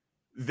me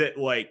that,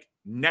 like,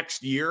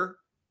 next year,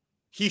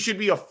 he should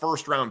be a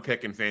first-round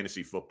pick in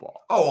fantasy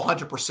football. Oh,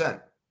 100%.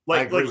 Like,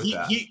 I agree with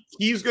that.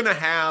 He's going to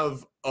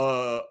have,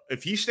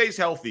 if he stays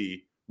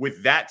healthy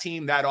with that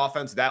team, that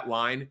offense, that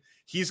line,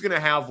 he's going to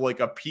have like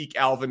a peak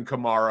Alvin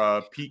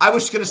Kamara. I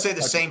was going to say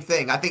the same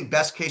thing. I think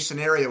best case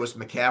scenario is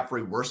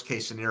McCaffrey. Worst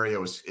case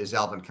scenario is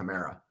Alvin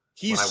Kamara.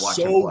 He's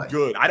so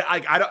good.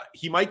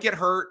 He might get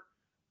hurt.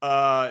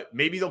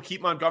 Maybe they'll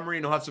keep Montgomery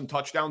and he'll have some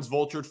touchdowns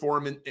vultured for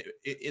him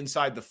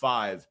inside the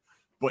 5.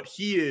 But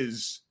he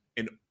is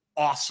an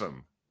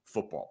awesome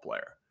football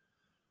player.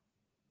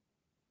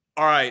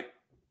 All right.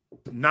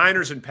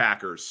 Niners and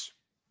Packers.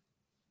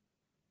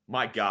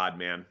 My God,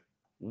 man.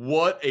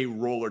 What a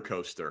roller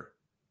coaster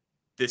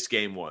this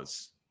game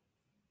was.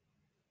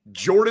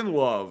 Jordan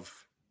Love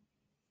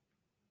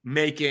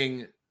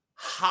making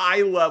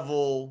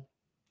high-level,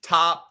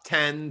 top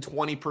 10,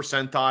 20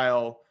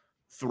 percentile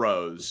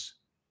throws.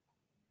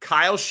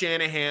 Kyle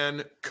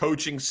Shanahan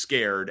coaching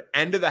scared.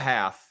 End of the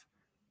half.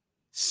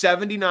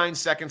 79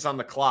 seconds on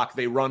the clock.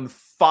 They run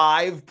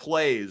 5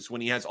 plays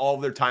when he has all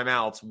of their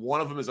timeouts.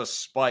 One of them is a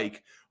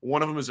spike.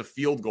 One of them is a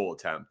field goal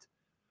attempt.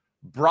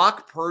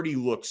 Brock Purdy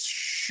looks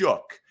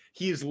shook.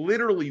 He is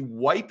literally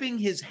wiping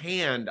his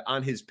hand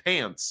on his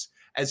pants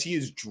as he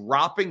is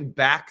dropping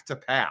back to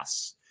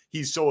pass.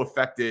 He's so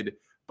affected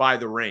by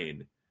the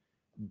rain.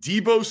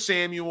 Deebo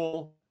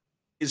Samuel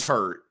is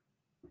hurt.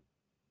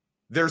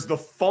 There's the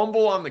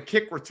fumble on the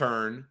kick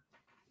return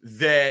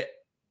that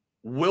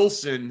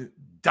Wilson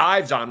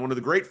dives on, one of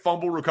the great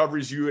fumble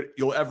recoveries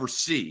you'll ever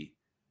see.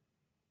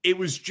 It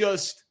was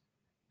just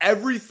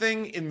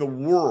everything in the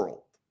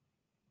world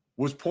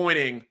was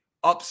pointing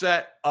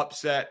upset,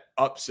 upset,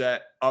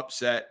 upset,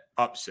 upset,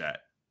 upset.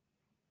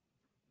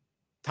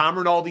 Tom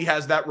Rinaldi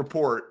has that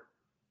report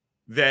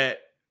that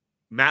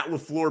Matt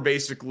LaFleur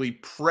basically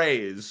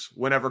prays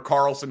whenever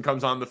Carlson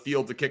comes on the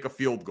field to kick a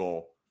field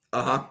goal.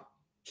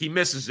 He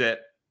misses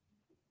it.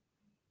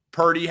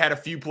 Purdy had a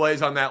few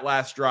plays on that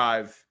last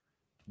drive.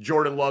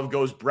 Jordan Love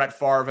goes Brett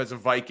Favre as a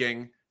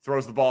Viking,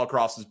 throws the ball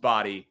across his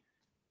body.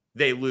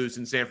 They lose,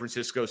 and San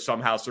Francisco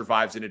somehow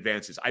survives and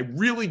advances. I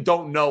really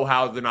don't know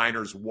how the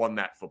Niners won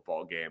that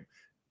football game.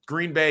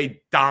 Green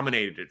Bay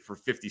dominated it for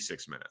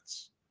 56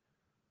 minutes.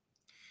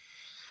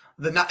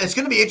 It's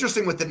going to be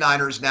interesting with the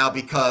Niners now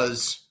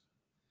because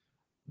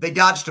they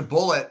dodged a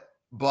bullet,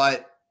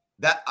 but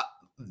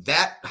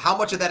that how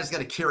much of that is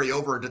going to carry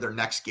over into their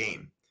next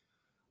game?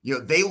 You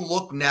know, they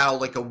look now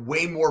like a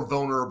way more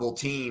vulnerable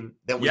team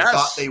than we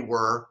thought they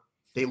were.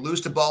 They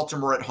lose to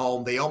Baltimore at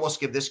home. They almost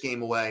give this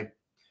game away.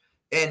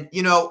 And,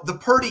 you know, the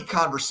Purdy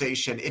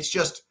conversation, it's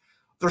just,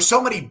 there's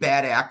so many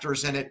bad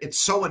actors in it. It's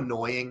so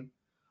annoying.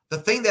 The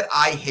thing that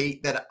I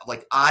hate that,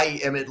 like,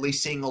 I am at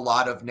least seeing a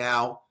lot of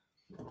now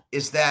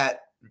is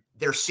that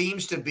there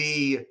seems to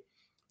be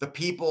the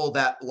people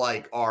that,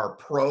 like, are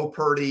pro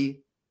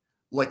Purdy,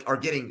 like, are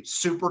getting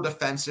super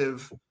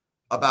defensive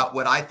about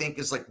what I think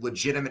is, like,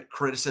 legitimate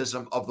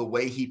criticism of the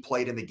way he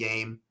played in the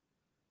game.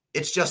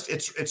 It's just,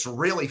 it's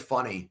really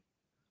funny.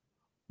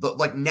 But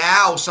like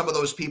now some of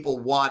those people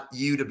want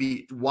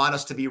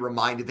us to be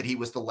reminded that he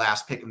was the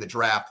last pick in the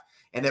draft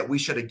and that we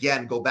should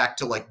again go back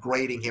to like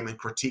grading him and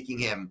critiquing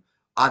him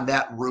on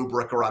that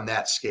rubric or on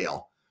that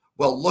scale.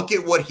 Well, look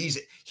at what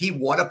he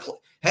won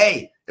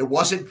hey, it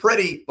wasn't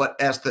pretty, but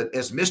as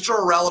Mr.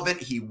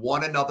 Irrelevant, he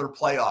won another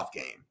playoff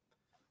game.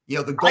 You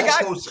know, the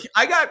goalposts.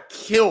 I got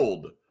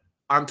killed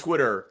on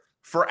Twitter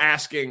for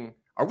asking,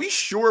 are we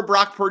sure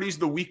Brock Purdy's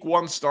the week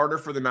 1 starter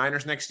for the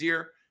Niners next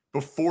year?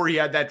 Before he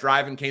had that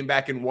drive and came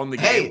back and won the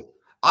game. Hey,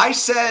 I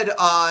said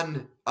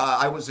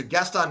I was a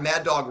guest on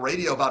Mad Dog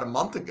Radio about a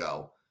month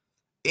ago,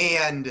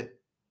 and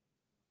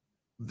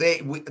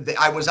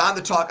I was on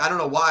the talk. I don't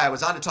know why. I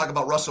was on to talk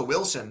about Russell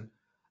Wilson.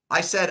 I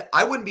said,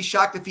 I wouldn't be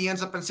shocked if he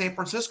ends up in San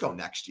Francisco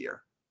next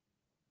year.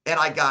 And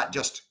I got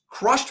just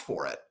crushed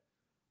for it.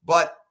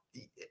 But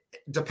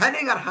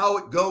depending on how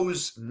it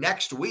goes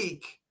next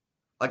week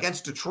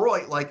against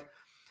Detroit, like,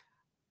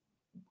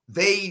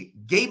 they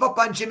gave up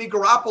on Jimmy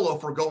Garoppolo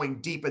for going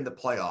deep in the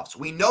playoffs.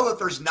 We know that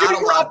there's not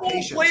a lot of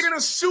patience. Jimmy Garoppolo played in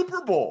a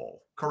Super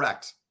Bowl.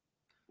 Correct.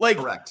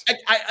 Correct.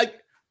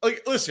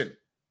 Listen,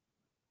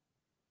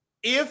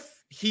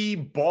 if he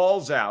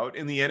balls out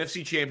in the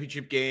NFC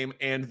Championship game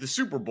and the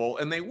Super Bowl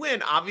and they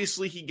win,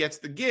 obviously he gets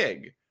the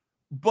gig.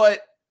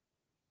 But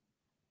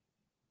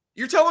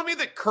you're telling me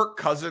that Kirk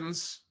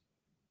Cousins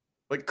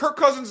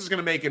is going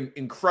to make an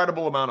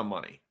incredible amount of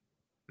money.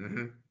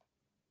 Mm-hmm.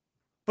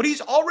 But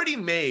he's already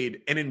made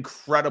an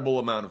incredible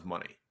amount of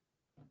money.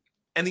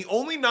 And the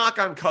only knock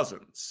on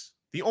Cousins,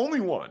 the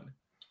only one,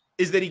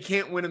 is that he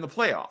can't win in the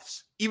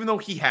playoffs, even though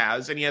he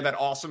has, and he had that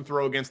awesome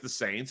throw against the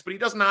Saints, but he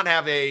does not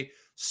have a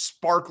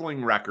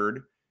sparkling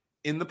record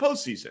in the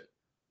postseason.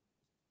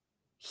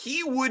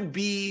 He would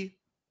be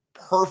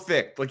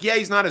perfect. Like, yeah,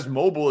 he's not as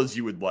mobile as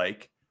you would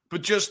like,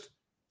 but just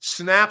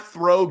snap,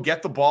 throw,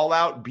 get the ball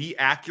out, be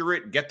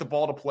accurate, get the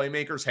ball to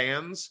playmakers'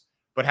 hands,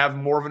 but have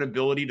more of an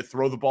ability to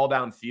throw the ball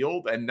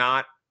downfield and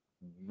not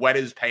wet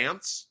his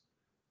pants.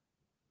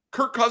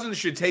 Kirk Cousins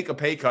should take a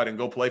pay cut and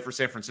go play for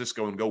San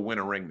Francisco and go win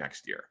a ring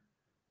next year.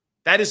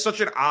 That is such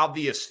an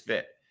obvious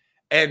fit.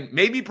 And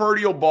maybe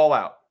Purdy will ball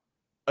out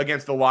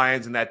against the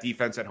Lions and that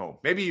defense at home.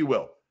 Maybe he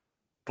will.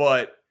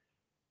 But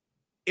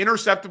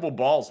interceptable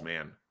balls,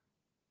 man.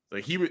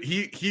 Like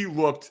he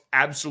looked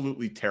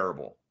absolutely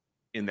terrible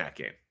in that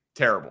game.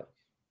 Terrible.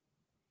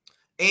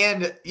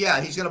 And,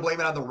 yeah, he's going to blame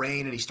it on the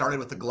rain, and he started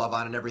with the glove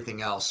on and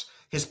everything else.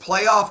 His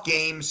playoff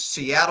games,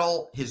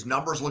 Seattle, his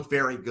numbers looked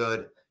very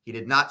good. He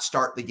did not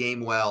start the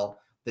game well.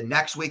 The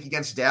next week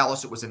against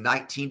Dallas, it was a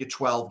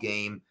 19-12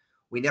 game.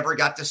 We never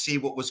got to see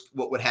what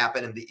would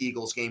happen in the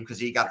Eagles game because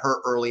he got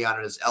hurt early on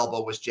and his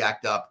elbow was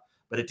jacked up.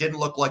 But it didn't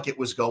look like it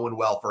was going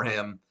well for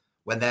him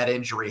when that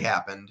injury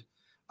happened.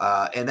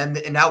 And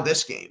now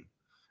this game.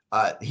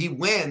 He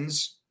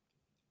wins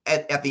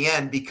at the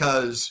end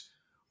because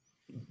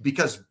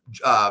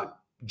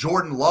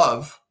Jordan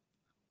Love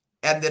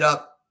ended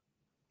up,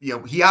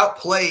 he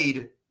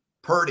outplayed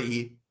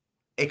Purdy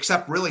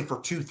except really for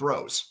 2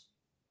 throws.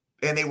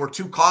 And they were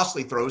 2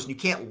 costly throws, and you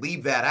can't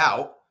leave that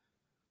out.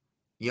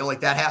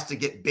 Like that has to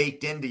get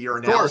baked into your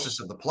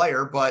analysis of the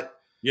player. But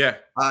yeah,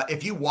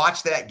 if you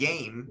watch that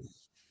game,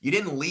 you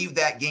didn't leave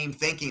that game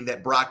thinking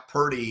that Brock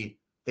Purdy,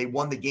 they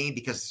won the game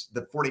because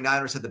the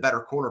 49ers had the better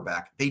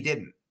quarterback. They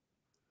didn't.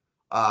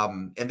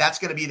 And that's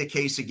going to be the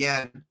case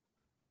again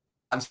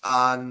in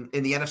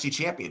the NFC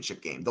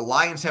Championship game. The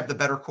Lions have the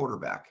better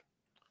quarterback.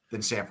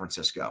 than San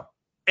Francisco.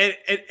 And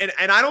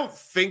I don't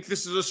think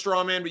this is a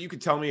straw man, but you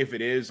could tell me if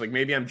it is. Like,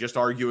 maybe I'm just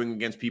arguing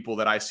against people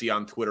that I see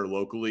on Twitter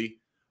locally.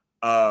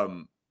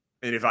 And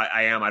if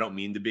I am, I don't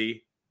mean to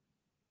be.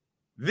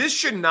 This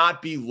should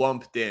not be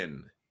lumped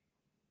in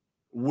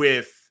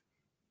with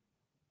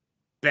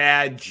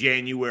bad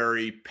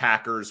January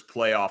Packers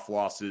playoff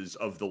losses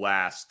of the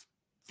last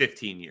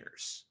 15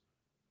 years.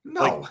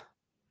 No.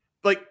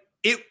 Like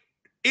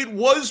it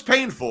was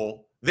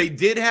painful. They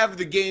did have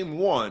the game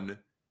won.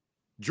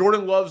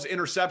 Jordan Love's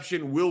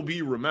interception will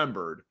be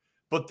remembered.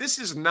 But this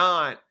is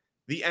not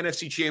the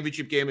NFC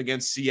Championship game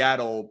against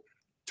Seattle,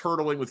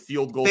 turtling with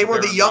field goals. They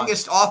were the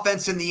youngest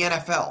offense in the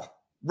NFL.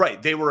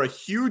 Right. They were a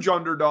huge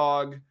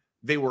underdog.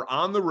 They were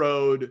on the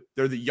road.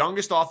 They're the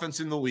youngest offense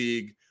in the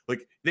league.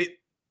 Like,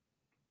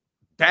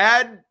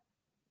 bad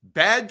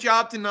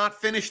job to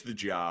not finish the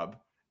job.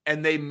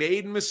 And they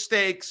made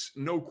mistakes,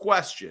 no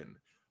question.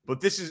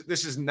 But this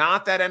is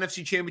not that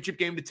NFC Championship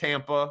game to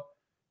Tampa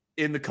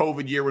in the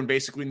COVID year when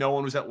basically no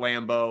one was at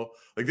Lambeau.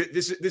 Like,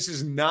 this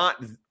is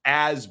not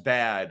as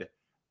bad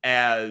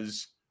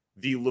as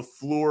the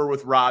LaFleur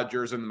with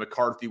Rodgers and the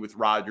McCarthy with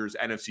Rodgers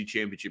NFC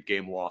Championship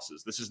game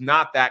losses. This is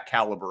not that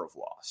caliber of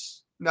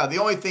loss. No, the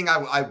only thing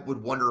I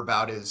would wonder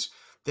about is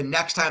the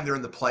next time they're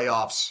in the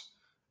playoffs,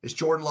 is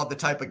Jordan Love the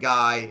type of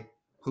guy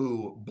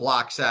who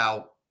blocks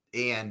out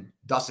and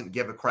doesn't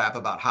give a crap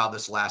about how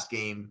this last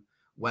game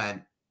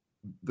went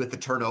with the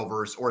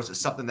turnovers, or is it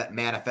something that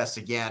manifests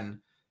again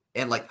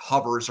and like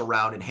hovers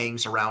around and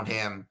hangs around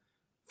him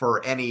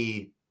for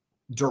any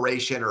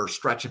duration or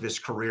stretch of his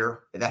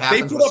career? That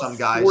happens with some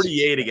guys.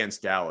 48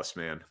 against Dallas,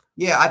 man.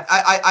 Yeah,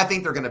 I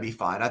think they're going to be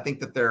fine. I think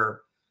that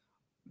they're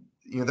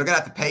going to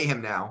have to pay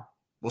him now.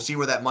 We'll see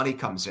where that money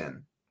comes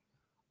in.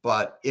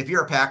 But if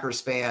you're a Packers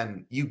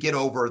fan, you get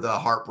over the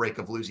heartbreak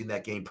of losing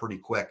that game pretty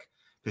quick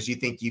because you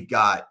think you've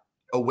got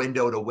a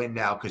window to win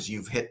now because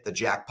you've hit the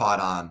jackpot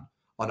on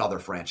another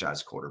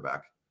franchise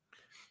quarterback.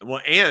 Well,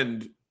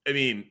 and I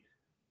mean,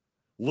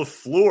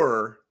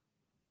 LaFleur,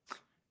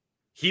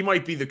 he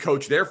might be the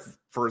coach there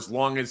for as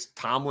long as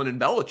Tomlin and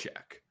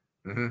Belichick.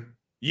 Mm-hmm.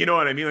 You know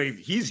what I mean? Like,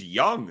 he's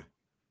young.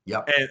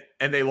 Yep.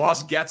 And they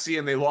lost Getsy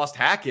and they lost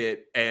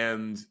Hackett,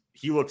 and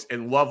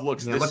Love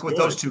looks. Yeah, look what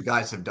those two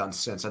guys have done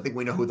since. I think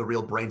we know who the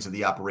real brains of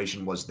the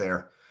operation was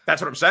there.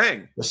 That's what I'm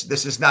saying.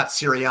 This is not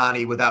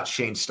Sirianni without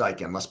Shane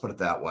Steichen. Let's put it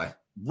that way.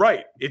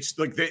 Right. It's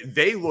like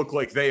they look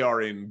like they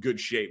are in good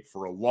shape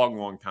for a long,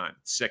 long time.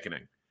 It's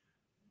sickening.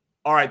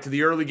 All right, to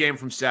the early game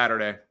from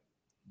Saturday,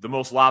 the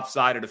most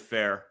lopsided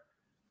affair.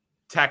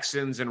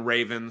 Texans and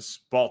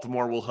Ravens.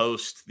 Baltimore will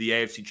host the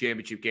AFC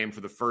Championship game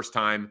for the first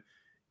time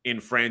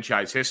in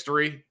franchise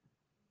history.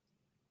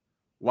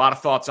 A lot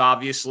of thoughts,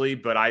 obviously,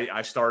 but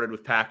I started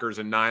with Packers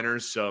and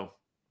Niners, so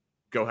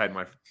go ahead,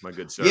 my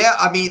good sir. Yeah,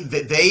 I mean,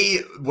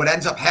 what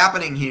ends up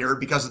happening here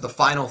because of the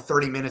final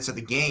 30 minutes of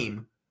the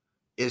game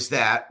is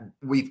that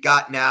we've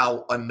got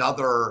now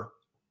another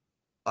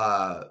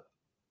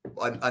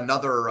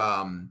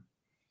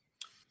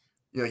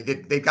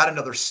they've got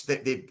another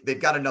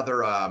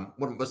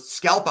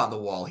scalp on the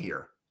wall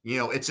here. You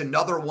know, it's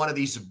another one of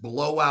these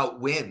blowout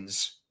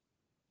wins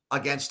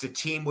against a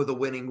team with a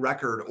winning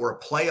record or a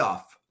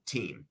playoff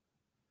team.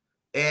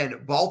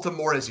 And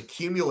Baltimore has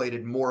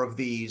accumulated more of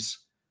these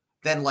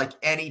than like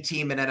any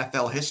team in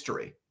NFL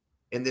history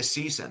in this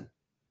season.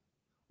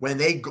 When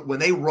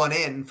they run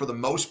in, for the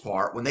most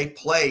part, when they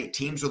play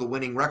teams with a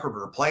winning record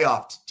or a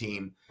playoff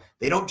team,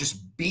 they don't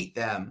just beat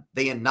them,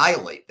 they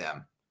annihilate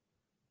them.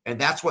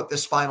 And that's what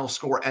this final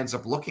score ends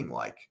up looking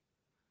like.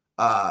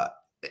 The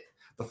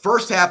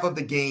first half of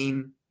the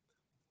game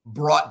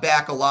brought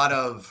back a lot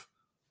of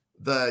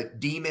the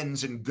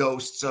demons and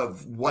ghosts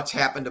of what's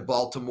happened to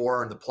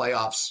Baltimore in the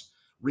playoffs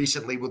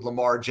recently with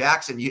Lamar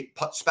Jackson.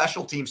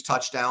 Special teams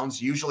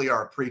touchdowns usually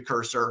are a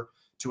precursor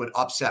to an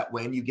upset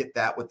win. You get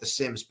that with the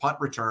Sims punt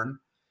return.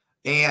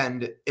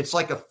 And it's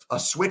like a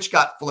switch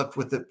got flipped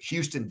with the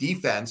Houston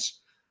defense.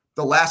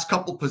 The last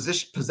couple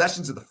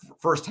possessions of the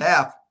first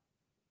half,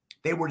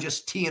 they were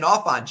just teeing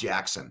off on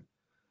Jackson.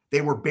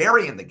 They were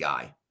burying the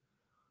guy.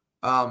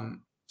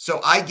 So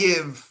I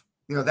give,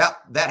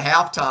 that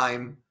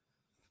halftime,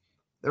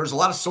 there was a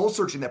lot of soul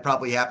searching that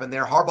probably happened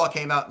there. Harbaugh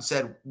came out and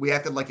said, we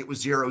acted like it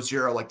was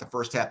 0-0, like the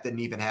first half didn't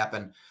even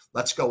happen.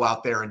 Let's go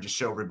out there and just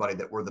show everybody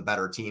that we're the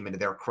better team. And to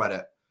their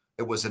credit,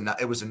 it was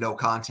a no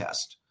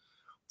contest.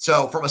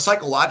 So from a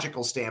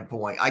psychological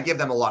standpoint, I give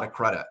them a lot of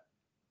credit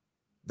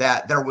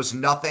that there was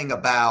nothing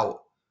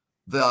about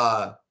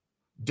the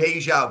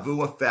deja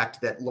vu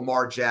effect that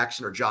Lamar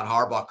Jackson or John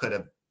Harbaugh could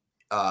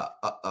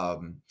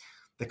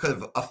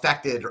have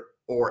affected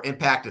or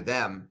impacted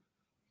them.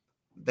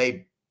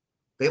 They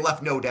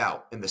left no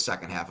doubt in the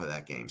second half of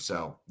that game.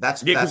 So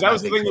because that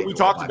was the thing that we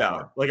talked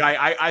about. Like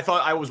I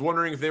thought, I was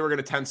wondering if they were going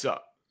to tense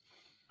up,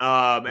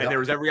 and there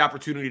was every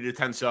opportunity to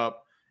tense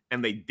up,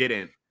 and they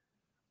didn't.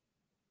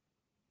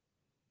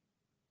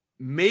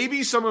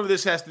 Maybe some of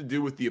this has to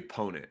do with the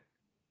opponent,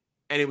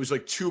 and it was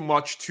like too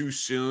much too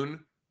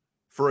soon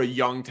for a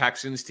young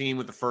Texans team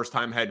with a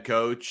first-time head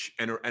coach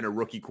and a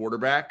rookie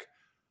quarterback.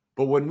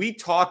 But when we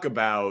talk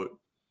about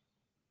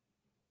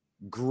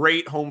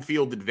great home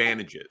field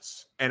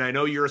advantages, and I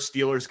know you're a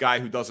Steelers guy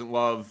who doesn't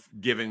love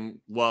giving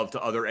love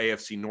to other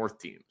AFC North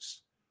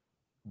teams,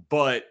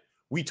 but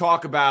we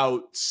talk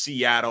about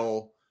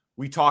Seattle,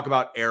 we talk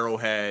about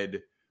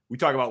Arrowhead, we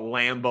talk about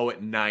Lambeau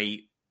at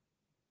night.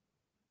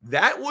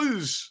 That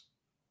was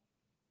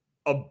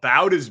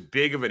about as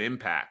big of an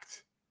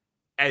impact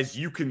as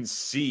you can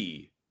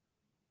see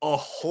a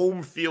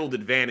home field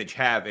advantage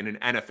have in an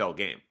NFL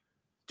game.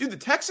 Dude, the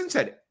Texans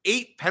had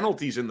 8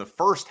 penalties in the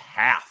first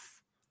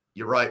half.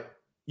 You're right.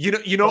 You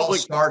know, False like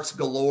starts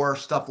galore,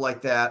 stuff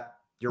like that.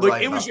 You're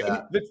right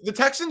about that. The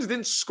Texans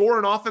didn't score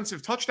an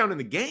offensive touchdown in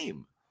the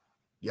game.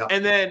 Yeah.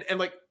 And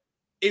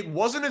it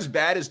wasn't as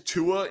bad as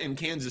Tua in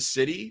Kansas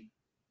City,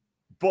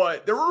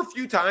 but there were a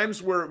few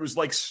times where it was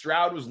like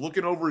Stroud was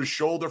looking over his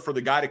shoulder for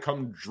the guy to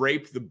come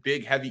drape the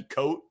big heavy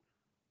coat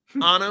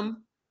on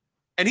him.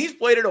 And he's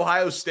played at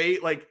Ohio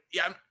State. Like,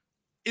 yeah,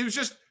 it was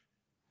just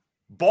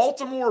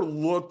Baltimore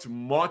looked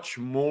much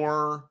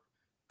more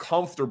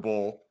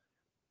comfortable,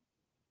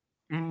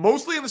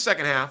 mostly in the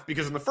second half,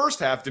 because in the first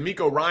half,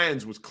 D'Amico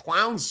Ryans was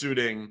clown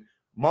suiting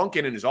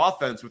Monken and his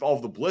offense with all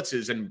of the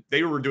blitzes, and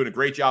they were doing a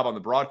great job on the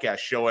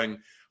broadcast showing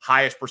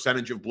highest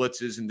percentage of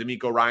blitzes in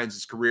D'Amico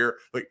Ryans' career.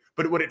 But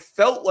what it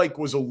felt like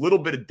was a little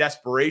bit of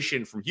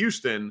desperation from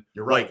Houston.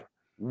 You're right. Like,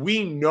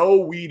 we know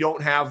we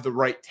don't have the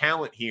right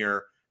talent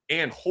here,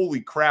 and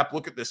holy crap,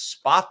 look at this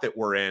spot that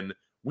we're in.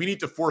 We need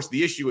to force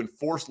the issue and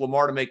force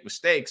Lamar to make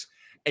mistakes.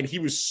 And he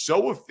was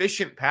so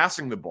efficient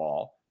passing the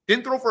ball.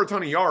 Didn't throw for a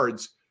ton of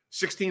yards,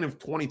 16 of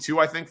 22,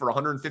 I think, for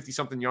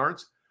 150-something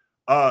yards.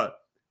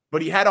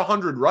 But he had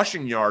 100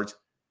 rushing yards.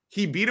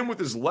 He beat him with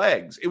his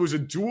legs. It was a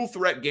dual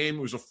threat game.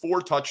 It was a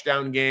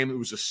 4-touchdown game. It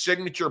was a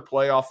signature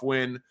playoff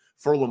win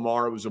for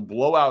Lamar. It was a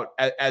blowout,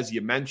 as you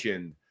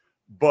mentioned.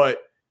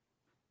 But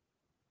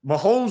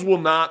Mahomes will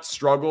not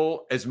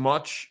struggle as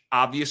much,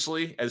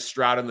 obviously, as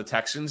Stroud and the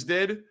Texans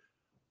did.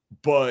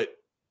 But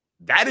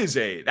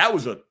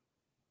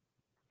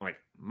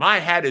my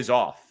hat is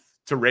off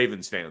to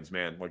Ravens fans,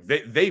 man. Like,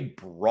 they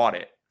brought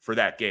it for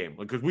that game,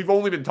 because we've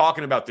only been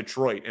talking about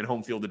Detroit and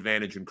home field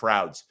advantage and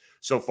crowds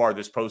so far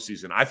this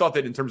postseason. I thought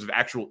that in terms of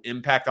actual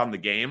impact on the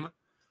game,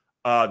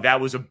 that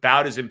was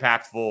about as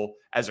impactful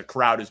as a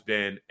crowd has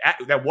been.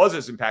 That was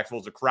as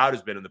impactful as a crowd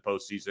has been in the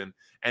postseason.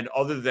 And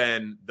other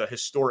than the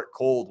historic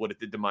cold, what it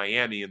did to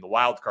Miami in the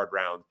wild card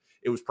round,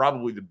 it was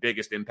probably the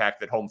biggest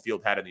impact that home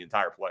field had in the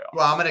entire playoff.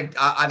 Well,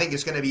 I think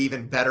it's going to be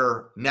even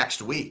better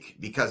next week,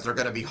 because they're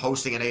going to be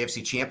hosting an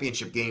AFC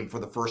Championship game for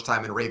the first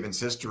time in Ravens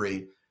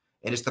history.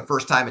 And it's the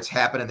first time it's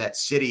happened in that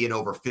city in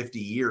over 50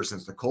 years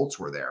since the Colts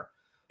were there.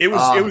 It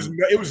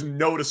was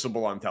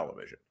noticeable on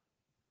television.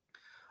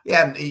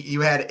 Yeah, and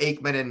you had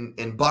Aikman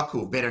and Buck, who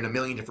have been in a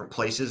million different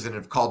places and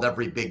have called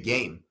every big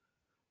game,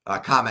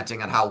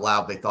 commenting on how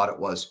loud they thought it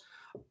was.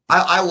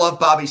 I love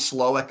Bobby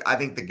Slowick. I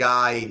think the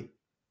guy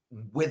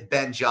with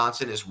Ben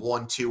Johnson is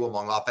 1-2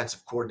 among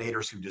offensive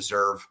coordinators who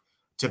deserve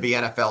to be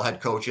NFL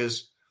head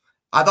coaches.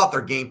 I thought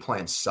their game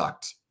plan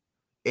sucked.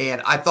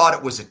 And I thought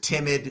it was a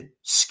timid,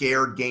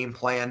 scared game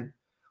plan.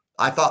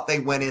 I thought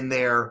they went in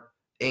there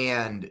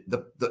and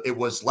it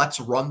was, let's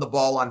run the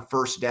ball on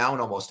first down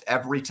almost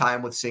every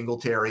time with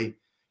Singletary,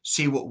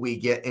 see what we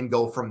get, and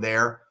go from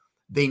there.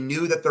 They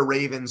knew that the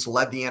Ravens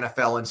led the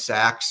NFL in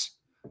sacks.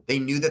 They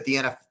knew that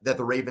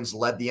the Ravens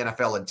led the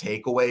NFL in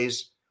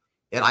takeaways.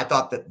 And I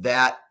thought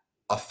that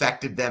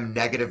affected them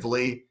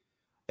negatively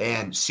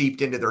and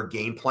seeped into their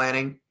game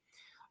planning.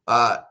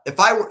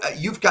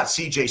 You've got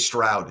CJ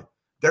Stroud.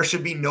 There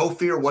should be no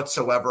fear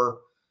whatsoever.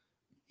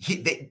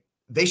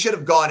 They should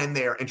have gone in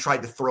there and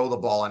tried to throw the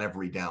ball on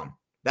every down.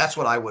 That's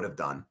what I would have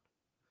done,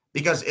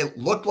 because it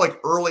looked like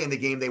early in the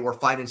game they were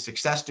finding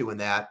success doing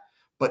that.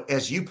 But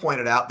as you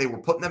pointed out, they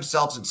were putting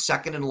themselves in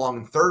second and long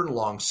and third and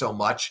long so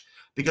much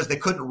because they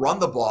couldn't run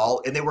the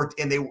ball, and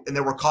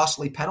there were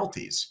costly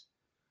penalties.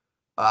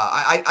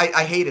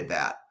 I hated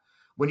that.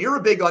 When you're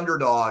a big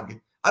underdog,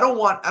 I don't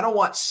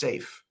want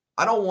safe.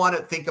 I don't want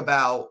to think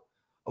about,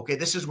 okay,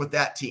 this is what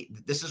that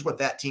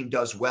team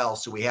does well,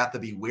 so we have to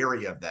be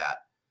wary of that.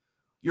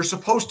 You're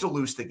supposed to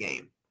lose the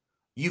game.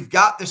 You've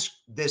got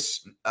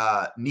this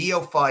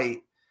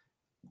neophyte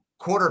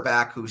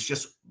quarterback who's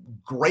just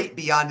great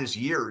beyond his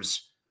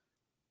years.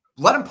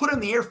 Let him put in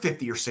the air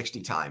 50 or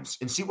 60 times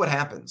and see what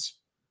happens.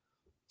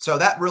 So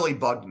that really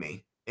bugged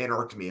me and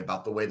irked me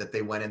about the way that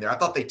they went in there. I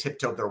thought they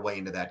tiptoed their way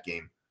into that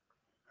game.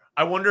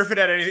 I wonder if it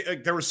had anything.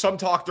 Like, there was some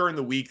talk during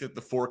the week that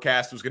the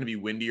forecast was going to be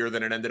windier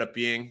than it ended up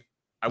being.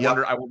 I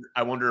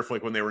wonder if,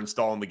 like, when they were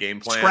installing the game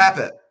plan, scrap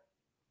it.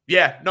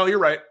 Yeah, no, you're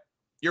right.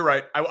 You're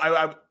right.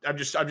 I'm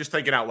just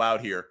thinking out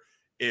loud here.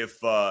 If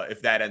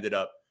that ended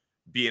up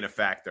being a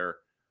factor.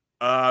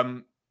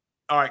 All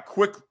right,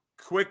 quick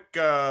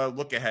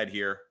look ahead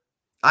here.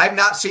 I've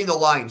not seen the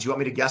lines. You want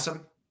me to guess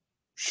them?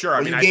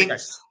 Sure. Well,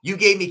 you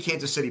gave me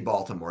Kansas City,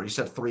 Baltimore. You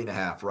said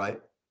 3.5,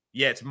 right?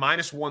 Yeah, it's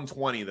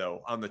 -120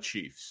 though on the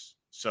Chiefs.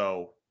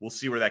 So we'll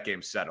see where that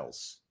game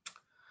settles.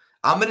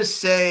 I'm going to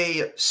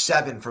say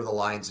 7 for the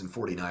Lions and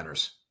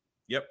 49ers.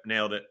 Yep,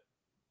 nailed it.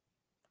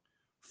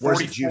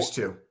 Where's it juiced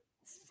to?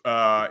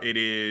 It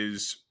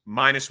is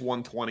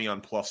 -120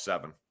 on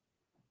 +7.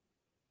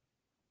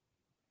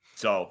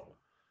 So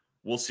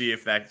we'll see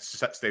if that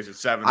stays at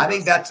 7. I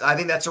think that's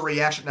a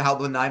reaction to how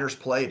the Niners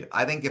played.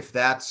 I think if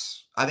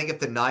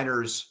the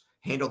Niners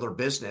handle their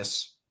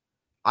business,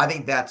 I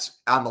think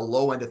that's on the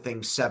low end of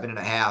things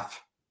 7.5.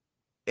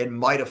 It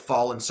might have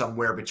fallen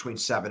somewhere between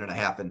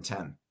 7.5 and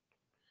 10.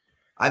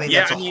 I think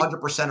that's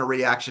 100% a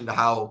reaction to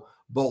how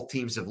both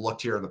teams have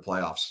looked here in the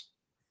playoffs.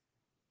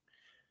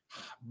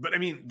 But I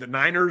mean, the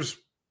Niners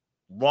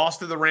lost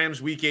to the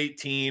Rams week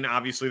 18.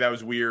 Obviously, that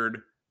was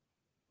weird.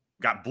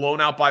 Got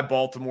blown out by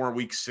Baltimore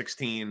week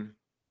 16.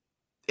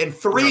 And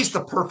 3 is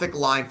the perfect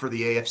line for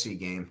the AFC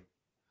game.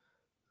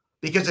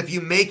 Because if you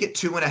make it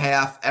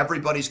 2.5,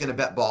 everybody's going to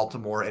bet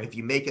Baltimore. And if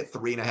you make it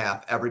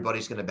 3.5,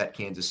 everybody's going to bet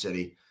Kansas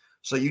City.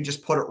 So you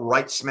just put it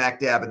right smack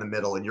dab in the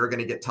middle, and you're going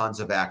to get tons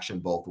of action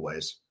both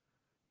ways.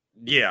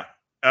 Yeah.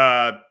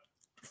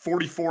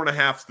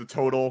 44.5 is the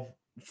total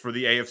for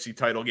the AFC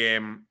title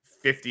game.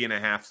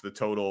 50.5 is the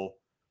total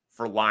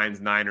for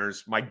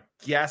Lions-Niners. My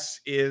guess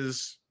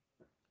is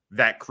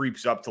that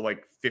creeps up to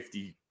like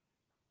 52.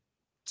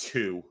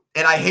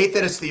 And I hate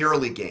that it's the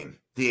early game,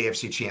 the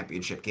AFC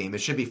Championship game. It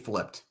should be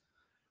flipped.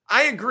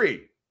 I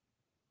agree.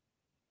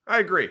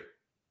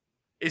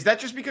 Is that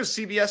just because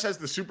CBS has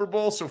the Super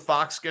Bowl, so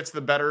Fox gets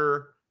the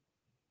better?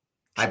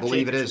 I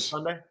believe it is.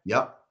 Sunday?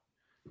 Yep.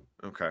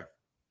 Okay.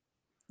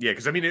 Yeah,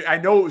 because I mean, I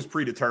know it was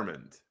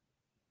predetermined,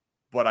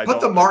 but I put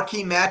the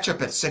marquee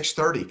matchup at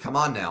 6:30. Come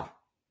on now.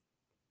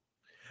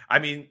 I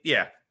mean,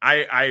 yeah,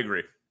 I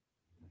agree.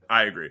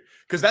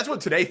 Because that's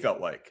what today felt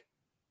like.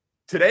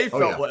 Today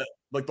felt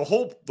like the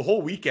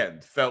whole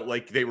weekend felt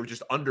like they were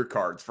just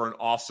undercards for an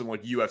awesome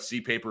like UFC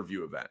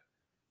pay-per-view event,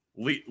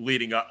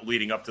 leading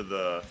up to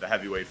the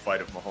heavyweight fight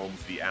of Mahomes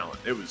v. Allen.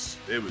 This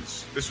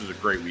was a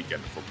great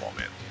weekend of football,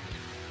 man.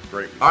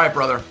 Great weekend. All right,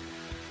 brother.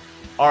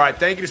 All right,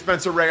 thank you to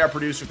Spencer Ray, our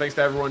producer. Thanks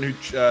to everyone who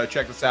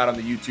checked us out on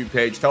the YouTube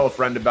page. Tell a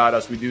friend about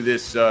us. We do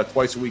this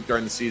twice a week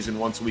during the season,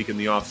 once a week in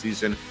the off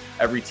season.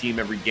 Every team,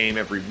 every game,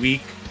 every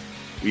week.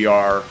 We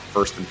are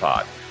First and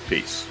Pod.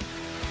 Peace.